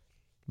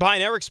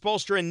 Behind Eric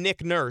Spoelstra and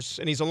Nick Nurse,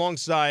 and he's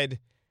alongside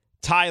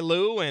Ty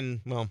Lue, and,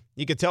 well,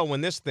 you could tell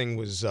when this thing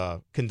was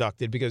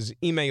conducted because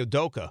Ime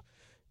Udoka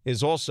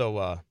is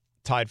also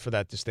tied for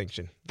that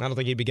distinction. I don't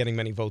think he'd be getting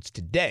many votes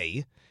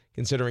today,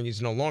 considering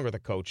he's no longer the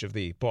coach of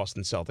the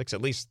Boston Celtics,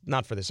 at least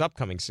not for this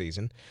upcoming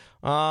season.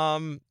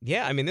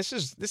 Yeah, I mean, this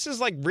is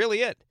like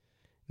really it.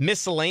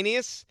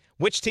 Miscellaneous.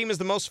 Which team is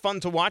the most fun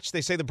to watch?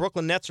 They say the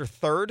Brooklyn Nets are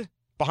third,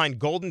 behind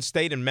Golden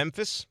State and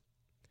Memphis.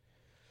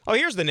 Oh,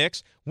 here's the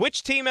Knicks.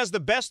 Which team has the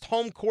best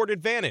home court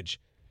advantage?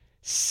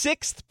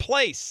 6th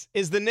place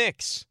is the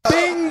Knicks.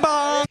 Bing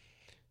bong!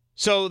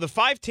 So the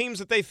 5 teams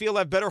that they feel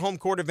have better home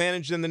court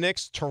advantage than the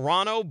Knicks: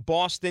 Toronto,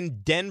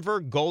 Boston, Denver,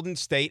 Golden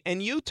State,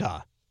 and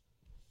Utah.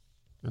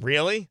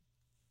 Really?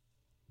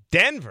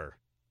 Denver?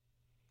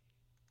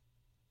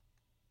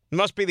 It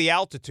must be the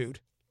altitude.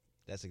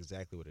 That's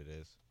exactly what it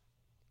is.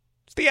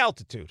 It's the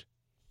altitude.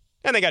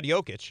 And they got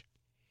Jokic.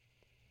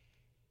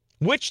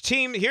 Which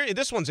team, here,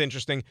 this one's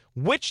interesting.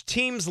 Which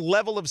team's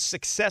level of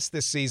success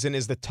this season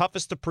is the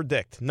toughest to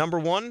predict? Number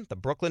 1, the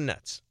Brooklyn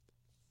Nets.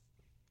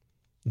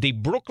 The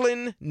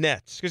Brooklyn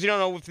Nets. Because you don't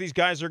know if these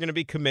guys are going to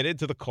be committed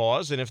to the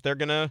cause and if they're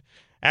going to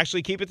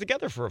actually keep it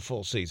together for a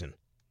full season.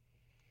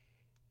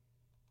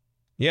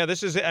 Yeah,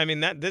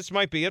 this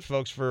might be it,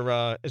 folks,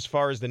 for as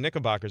far as the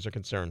Knickerbockers are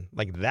concerned.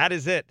 Like, that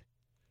is it.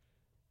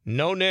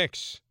 No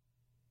Knicks.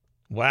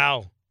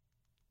 Wow.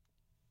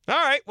 All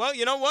right, well,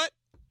 you know what?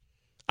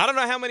 I don't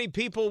know how many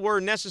people were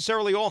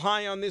necessarily all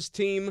high on this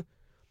team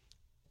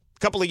a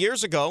couple of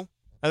years ago,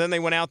 and then they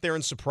went out there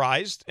and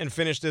surprised and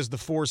finished as the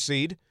 4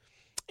 seed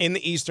in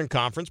the Eastern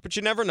Conference, but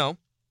you never know.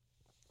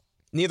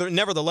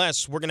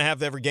 Nevertheless, we're going to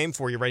have every game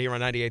for you right here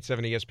on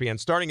 98.7 ESPN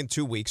starting in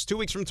 2 weeks. 2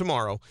 weeks from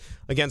tomorrow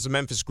against the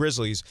Memphis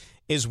Grizzlies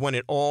is when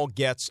it all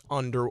gets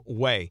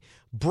underway.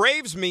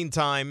 Braves,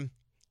 meantime,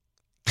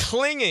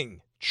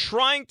 clinging,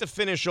 trying to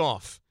finish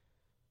off.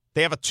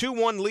 They have a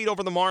 2-1 lead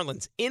over the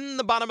Marlins in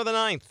the bottom of the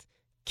 9th.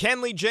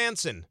 Kenley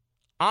Jansen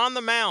on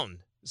the mound,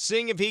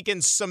 seeing if he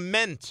can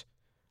cement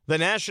the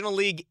National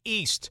League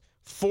East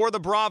for the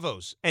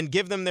Bravos and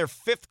give them their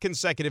 5th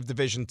consecutive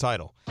division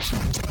title.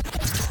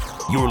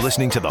 You're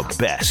listening to the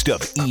best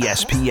of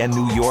ESPN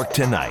New York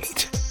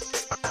tonight.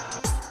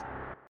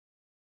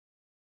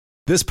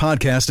 This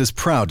podcast is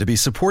proud to be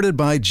supported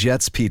by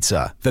Jets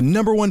Pizza, the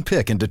 #1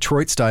 pick in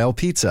Detroit-style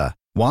pizza.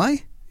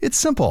 Why? It's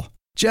simple.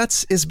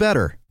 Jets is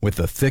better. With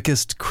the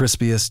thickest,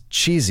 crispiest,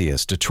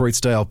 cheesiest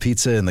Detroit-style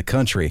pizza in the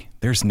country,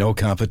 there's no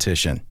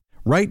competition.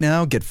 Right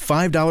now, get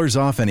 $5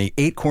 off any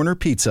 8-corner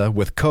pizza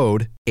with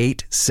code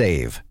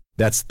 8SAVE.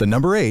 That's the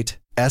number 8,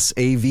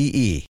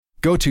 SAVE.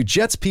 Go to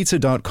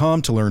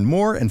jetspizza.com to learn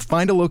more and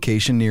find a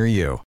location near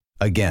you.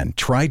 Again,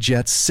 try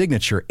Jet's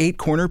signature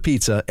 8-corner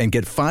pizza and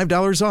get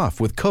 $5 off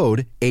with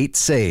code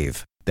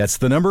 8SAVE. That's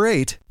the number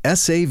 8,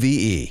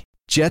 SAVE.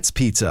 Jet's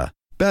Pizza.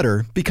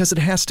 Better because it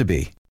has to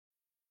be.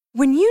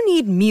 When you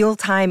need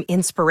mealtime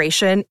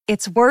inspiration,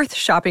 it's worth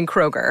shopping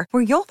Kroger,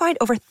 where you'll find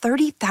over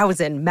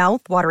 30,000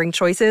 mouth-watering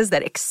choices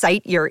that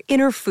excite your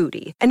inner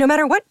foodie. And no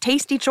matter what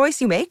tasty choice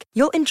you make,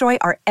 you'll enjoy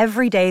our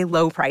everyday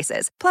low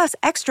prices, plus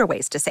extra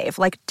ways to save,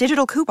 like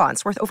digital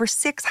coupons worth over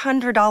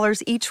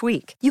 $600 each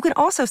week. You can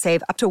also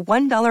save up to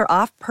 $1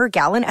 off per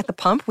gallon at the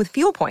pump with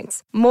fuel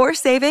points. More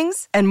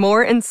savings and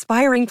more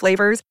inspiring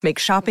flavors make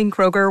shopping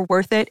Kroger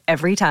worth it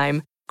every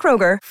time.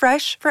 Kroger,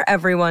 fresh for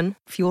everyone.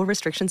 Fuel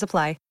restrictions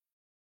apply.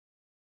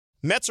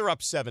 Mets are up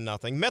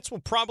 7-0. Mets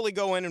will probably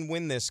go in and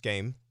win this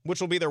game,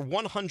 which will be their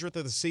 100th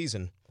of the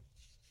season.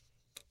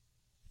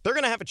 They're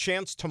going to have a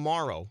chance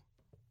tomorrow,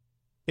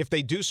 if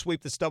they do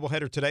sweep this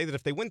doubleheader today, that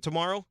if they win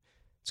tomorrow,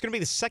 it's going to be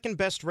the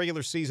second-best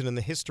regular season in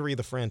the history of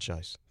the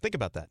franchise. Think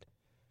about that.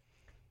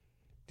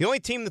 The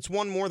only team that's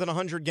won more than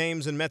 100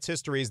 games in Mets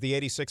history is the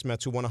 86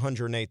 Mets, who won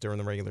 108 during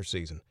the regular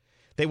season.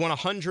 They won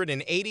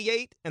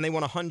 188, and they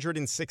won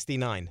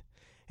 169.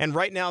 And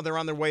right now, they're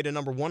on their way to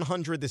number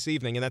 100 this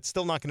evening, and that's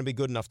still not going to be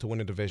good enough to win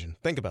a division.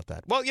 Think about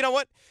that. Well, you know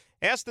what?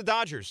 Ask the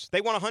Dodgers.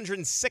 They won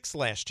 106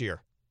 last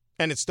year,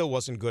 and it still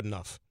wasn't good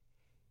enough.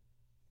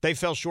 They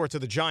fell short to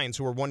the Giants,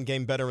 who were one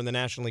game better in the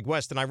National League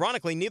West, and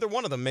ironically, neither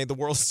one of them made the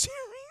World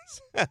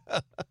Series.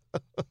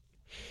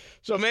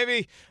 So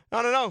maybe,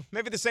 I don't know,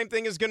 maybe the same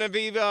thing is going to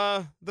be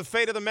the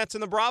fate of the Mets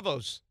and the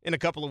Bravos in a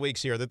couple of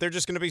weeks here, that they're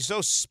just going to be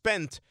so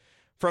spent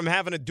from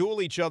having to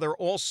duel each other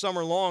all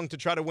summer long to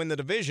try to win the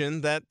division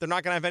that they're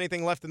not going to have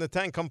anything left in the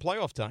tank come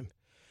playoff time,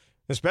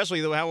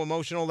 especially how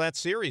emotional that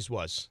series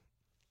was.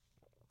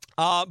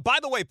 By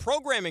the way,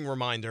 programming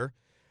reminder,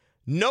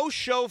 no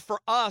show for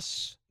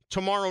us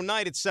tomorrow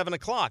night at 7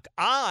 o'clock.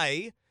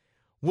 I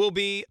will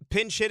be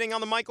pinch hitting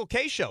on the Michael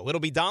K. Show. It'll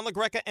be Don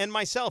LaGreca and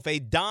myself, a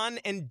Don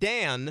and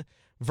Dan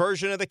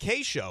version of the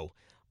K. Show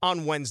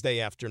on Wednesday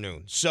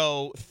afternoon.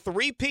 So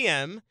 3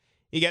 p.m.,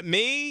 you get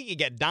me, you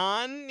get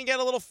Don, you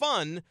get a little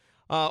fun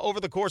over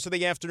the course of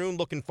the afternoon.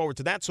 Looking forward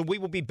to that. So we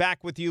will be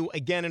back with you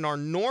again in our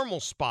normal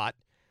spot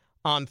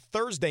on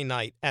Thursday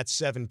night at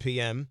 7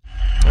 p.m.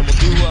 And we'll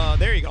do,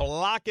 there you go,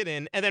 lock it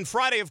in. And then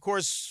Friday, of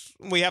course,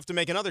 we have to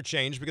make another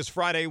change because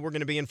Friday we're going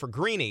to be in for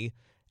Greeny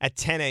at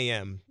 10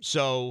 a.m.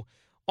 So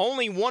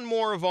only one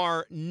more of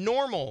our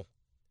normal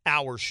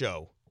hour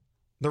show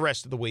the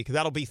rest of the week.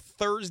 That'll be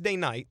Thursday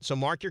night. So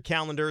mark your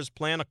calendars,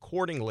 plan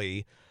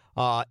accordingly.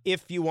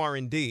 If you are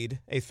indeed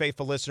a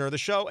faithful listener of the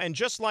show. And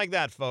just like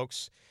that,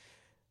 folks,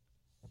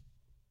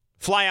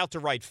 fly out to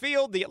right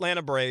field. The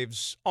Atlanta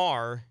Braves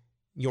are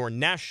your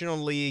National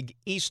League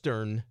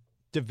Eastern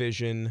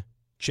Division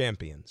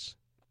champions.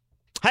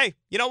 Hey,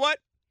 you know what?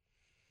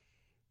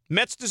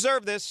 Mets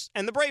deserve this,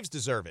 and the Braves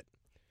deserve it.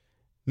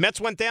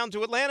 Mets went down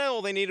to Atlanta.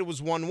 All they needed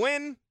was one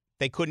win.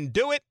 They couldn't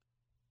do it,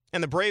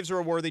 and the Braves are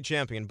a worthy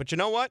champion. But you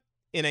know what?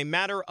 In a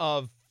matter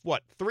of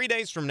 3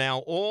 days from now,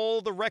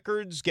 all the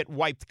records get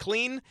wiped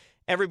clean.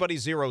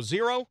 Everybody's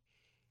 0-0.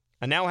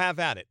 And now have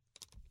at it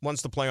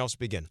once the playoffs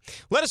begin.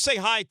 Let us say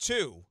hi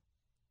to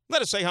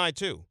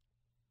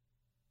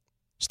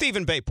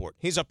Stephen Bayport.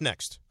 He's up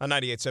next on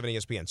 98.7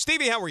 ESPN.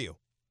 Stevie, how are you?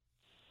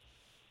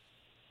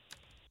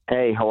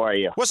 Hey, how are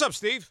you? What's up,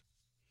 Steve?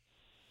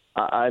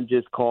 I'm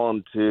just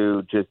calling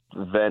to just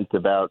vent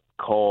about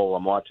Cole.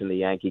 I'm watching the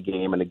Yankee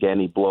game, and again,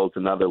 he blows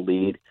another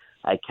lead.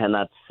 I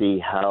cannot see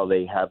how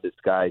they have this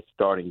guy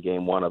starting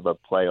game one of a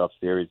playoff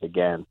series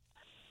again.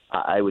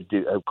 I would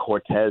do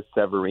Cortez,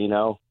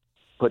 Severino,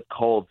 put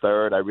Cole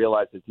third. I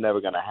realize it's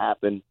never going to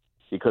happen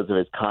because of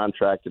his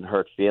contract and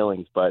hurt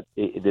feelings, but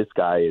this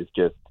guy is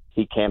just,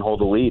 he can't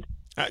hold a lead.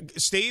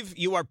 Steve,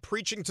 you are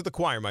preaching to the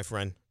choir, my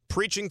friend.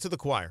 Preaching to the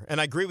choir.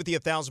 And I agree with you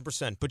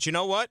 1,000%. But you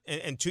know what?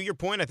 And to your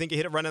point, I think you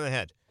hit it right on the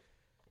head.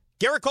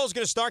 Garrett Cole's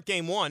going to start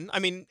game one. I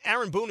mean,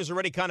 Aaron Boone has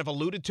already kind of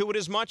alluded to it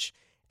as much.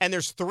 And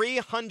there's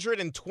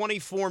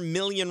 324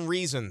 million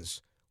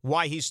reasons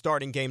why he's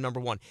starting game number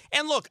one.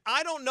 And look,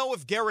 I don't know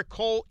if Garrett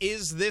Cole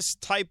is this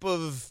type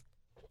of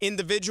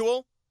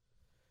individual,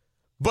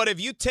 but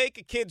if you take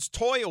a kid's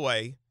toy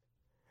away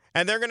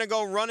and they're going to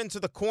go run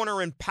into the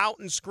corner and pout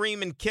and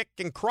scream and kick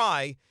and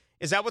cry,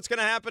 is that what's going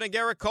to happen to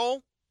Garrett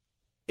Cole?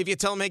 If you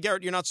tell him, hey,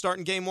 Garrett, you're not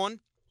starting game one?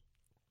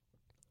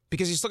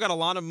 Because he's still got a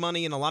lot of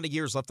money and a lot of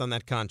years left on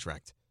that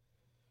contract.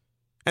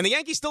 And the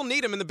Yankees still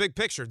need him in the big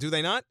picture, do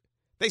they not?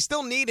 They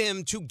still need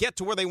him to get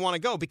to where they want to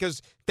go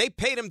because they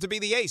paid him to be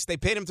the ace. They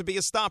paid him to be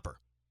a stopper.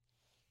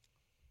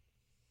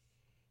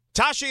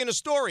 Tashi in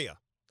Astoria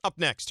up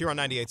next here on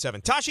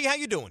 98.7. Tashi, how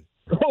you doing?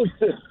 Oh,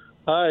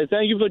 hi.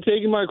 Thank you for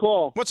taking my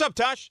call. What's up,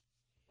 Tosh?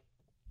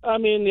 I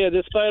mean, yeah,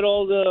 despite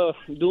all the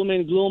doom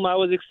and gloom, I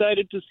was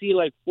excited to see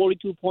like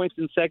 42 points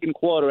in second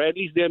quarter. At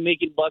least they're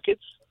making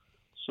buckets.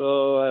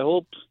 So I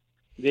hope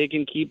they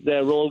can keep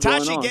that roll going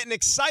on. Tashi getting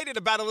excited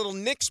about a little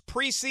Knicks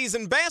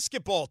preseason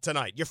basketball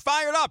tonight. You're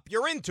fired up.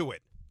 You're into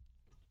it.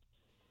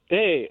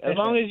 Hey, as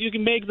long as you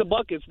can make the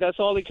buckets, that's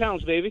all that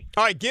counts, baby.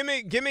 All right, give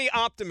me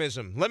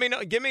optimism. Let me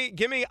know. Give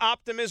me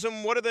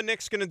optimism. What are the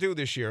Knicks going to do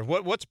this year?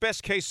 What's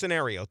best case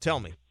scenario? Tell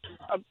me.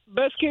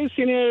 Best case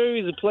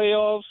scenario is the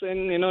playoffs,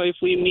 and if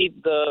we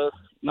meet the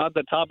not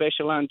the top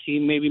echelon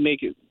team, maybe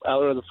make it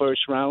out of the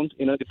first round.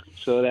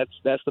 So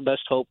that's the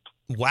best hope.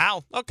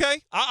 Wow.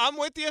 Okay, I'm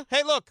with you.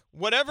 Hey, look,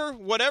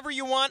 whatever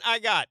you want, I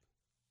got.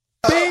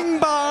 Bing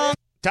bong.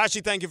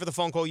 Tashi, thank you for the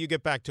phone call. You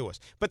get back to us.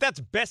 But that's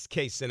best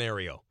case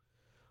scenario.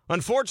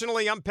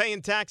 Unfortunately, I'm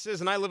paying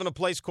taxes, and I live in a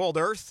place called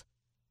Earth.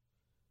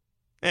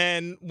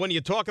 And when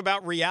you talk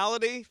about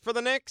reality for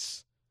the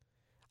Knicks,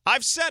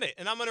 I've said it,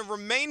 and I'm going to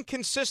remain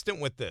consistent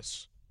with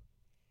this.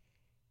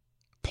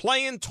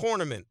 Play-in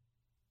tournament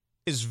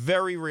is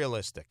very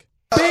realistic.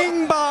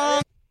 Bing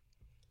bong.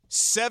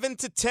 7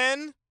 to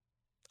 10.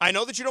 I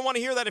know that you don't want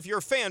to hear that if you're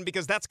a fan,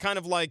 because that's kind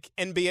of like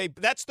NBA.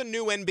 That's the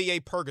new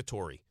NBA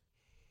purgatory,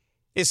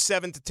 is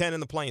 7 to 10 in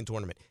the play-in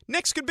tournament.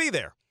 Knicks could be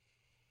there.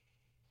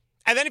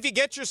 And then if you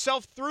get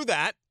yourself through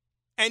that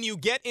and you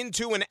get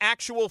into an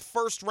actual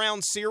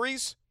first-round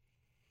series,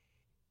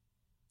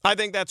 I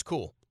think that's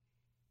cool.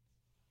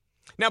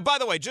 Now, by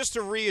the way, just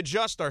to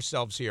readjust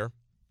ourselves here,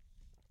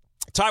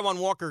 Taijuan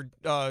Walker,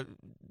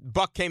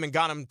 Buck came and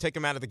got him, take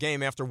him out of the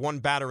game after one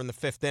batter in the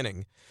fifth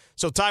inning.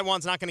 So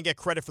Taijuan's not going to get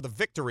credit for the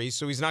victory,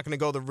 so he's not going to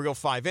go the real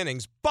 5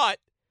 innings. But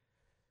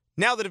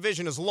now the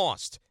division is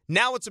lost.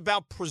 Now it's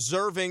about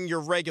preserving your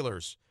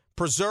regulars,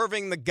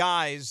 preserving the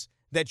guys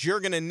that you're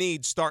going to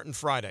need starting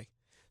Friday.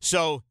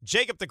 So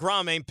Jacob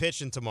deGrom ain't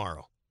pitching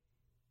tomorrow.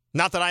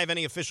 Not that I have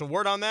any official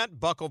word on that.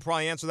 Buck will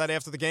probably answer that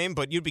after the game,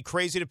 but you'd be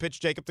crazy to pitch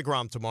Jacob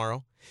deGrom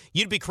tomorrow.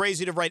 You'd be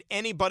crazy to write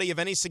anybody of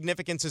any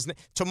significance.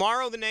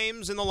 Tomorrow, the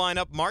names in the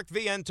lineup, Mark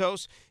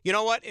Vientos. You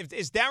know what?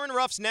 Is Darren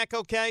Ruff's neck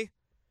okay?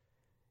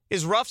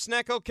 Is Ruff's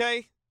neck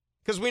okay?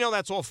 Because we know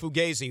that's all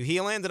Fugazi.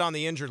 He landed on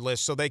the injured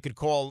list so they could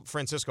call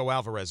Francisco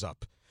Alvarez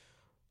up.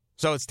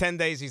 So it's 10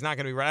 days. He's not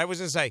going to be right. I was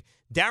going to say,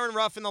 Darren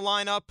Ruff in the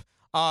lineup.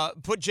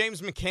 Put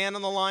James McCann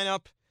in the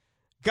lineup.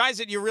 Guys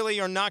that you really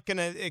are not going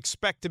to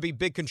expect to be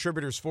big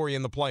contributors for you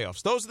in the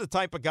playoffs. Those are the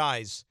type of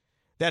guys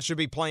that should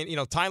be playing. You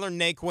know, Tyler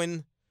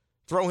Naquin,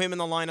 throw him in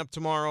the lineup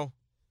tomorrow.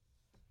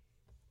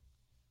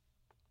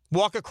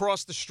 Walk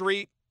across the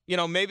street. You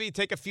know, maybe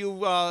take a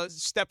few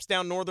steps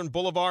down Northern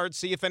Boulevard,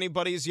 see if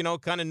anybody's,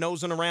 kind of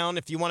nosing around.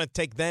 If you want to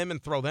take them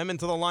and throw them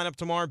into the lineup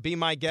tomorrow, be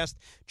my guest.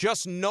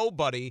 Just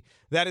nobody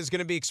that is going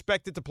to be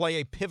expected to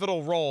play a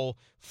pivotal role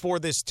for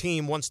this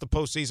team once the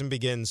postseason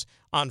begins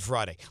on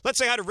Friday. Let's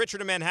say hi to Richard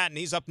in Manhattan.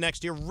 He's up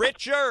next here.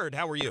 Richard,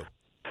 how are you?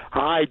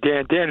 Hi,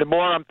 Dan. Dan, the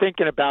more I'm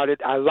thinking about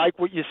it, I like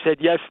what you said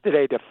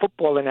yesterday, the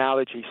football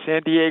analogy.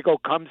 San Diego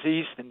comes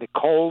east in the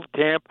cold,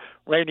 damp,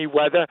 rainy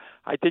weather.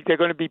 I think they're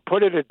going to be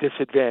put at a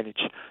disadvantage.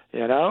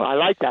 I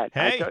like that.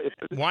 Hey,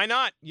 why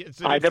not?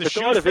 I never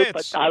thought of it,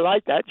 but I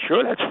like that.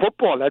 Sure, that's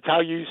football. That's how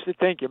you used to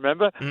think, you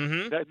remember?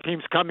 Mm-hmm. The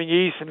teams coming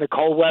east in the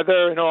cold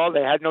weather and all,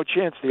 they had no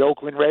chance. The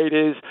Oakland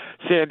Raiders,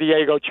 San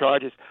Diego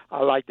Chargers.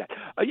 I like that.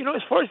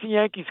 As far as the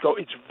Yankees go,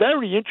 it's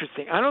very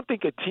interesting. I don't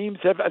think a team's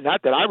ever,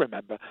 not that I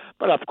remember,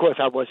 but of course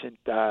I wasn't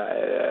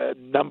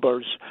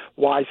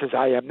numbers-wise as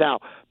I am now.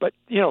 But,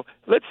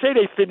 let's say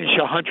they finish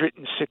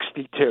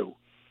 162.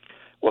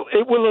 Well,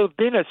 it will have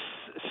been a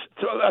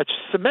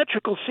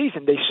symmetrical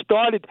season. They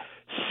started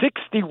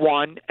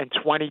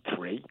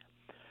 61-23,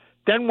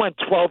 then went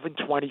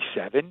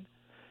 12-27,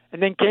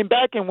 and then came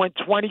back and went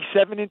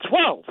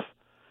 27-12.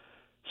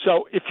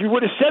 So if you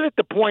would have said at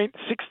the point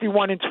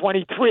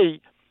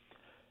 61-23,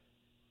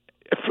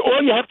 if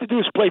all you have to do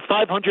is play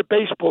 500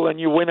 baseball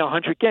and you win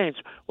 100 games,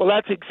 well,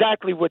 that's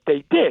exactly what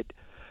they did.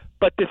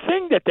 But the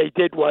thing that they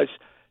did was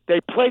they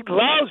played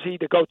lousy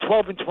to go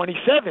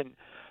 12-27,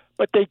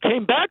 but they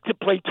came back to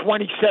play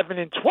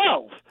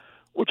 27-12,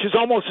 which is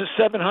almost a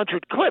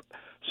 700 clip.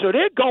 So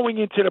they're going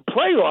into the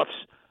playoffs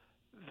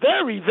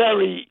very,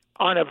 very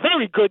on a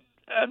very good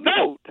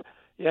note.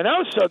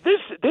 So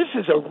this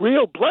is a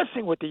real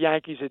blessing what the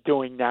Yankees are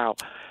doing now,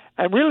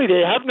 and really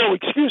they have no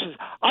excuses.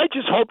 I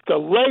just hope the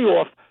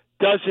layoff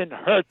doesn't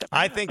hurt them.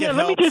 I think it Let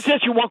helps. me just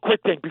ask you one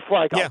quick thing before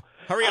I go. Yeah,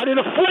 hurry up. Out of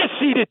the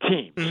 4-seeded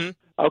teams,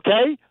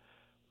 okay,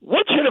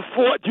 which of the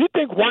 4? Do you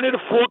think one of the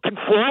 4 can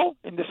fall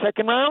in the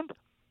second round?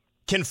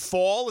 Can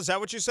fall? Is that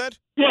what you said?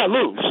 Yeah,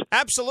 lose.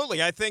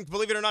 Absolutely. I think,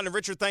 believe it or not, and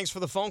Richard, thanks for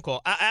the phone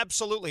call.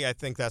 Absolutely, I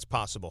think that's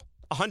possible.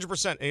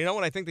 100%. And you know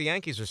what? I think the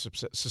Yankees are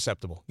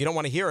susceptible. You don't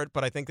want to hear it,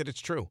 but I think that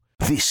it's true.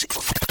 This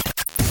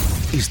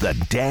is the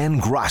Dan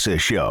Graca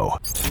Show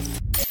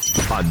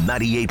on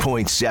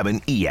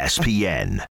 98.7 ESPN.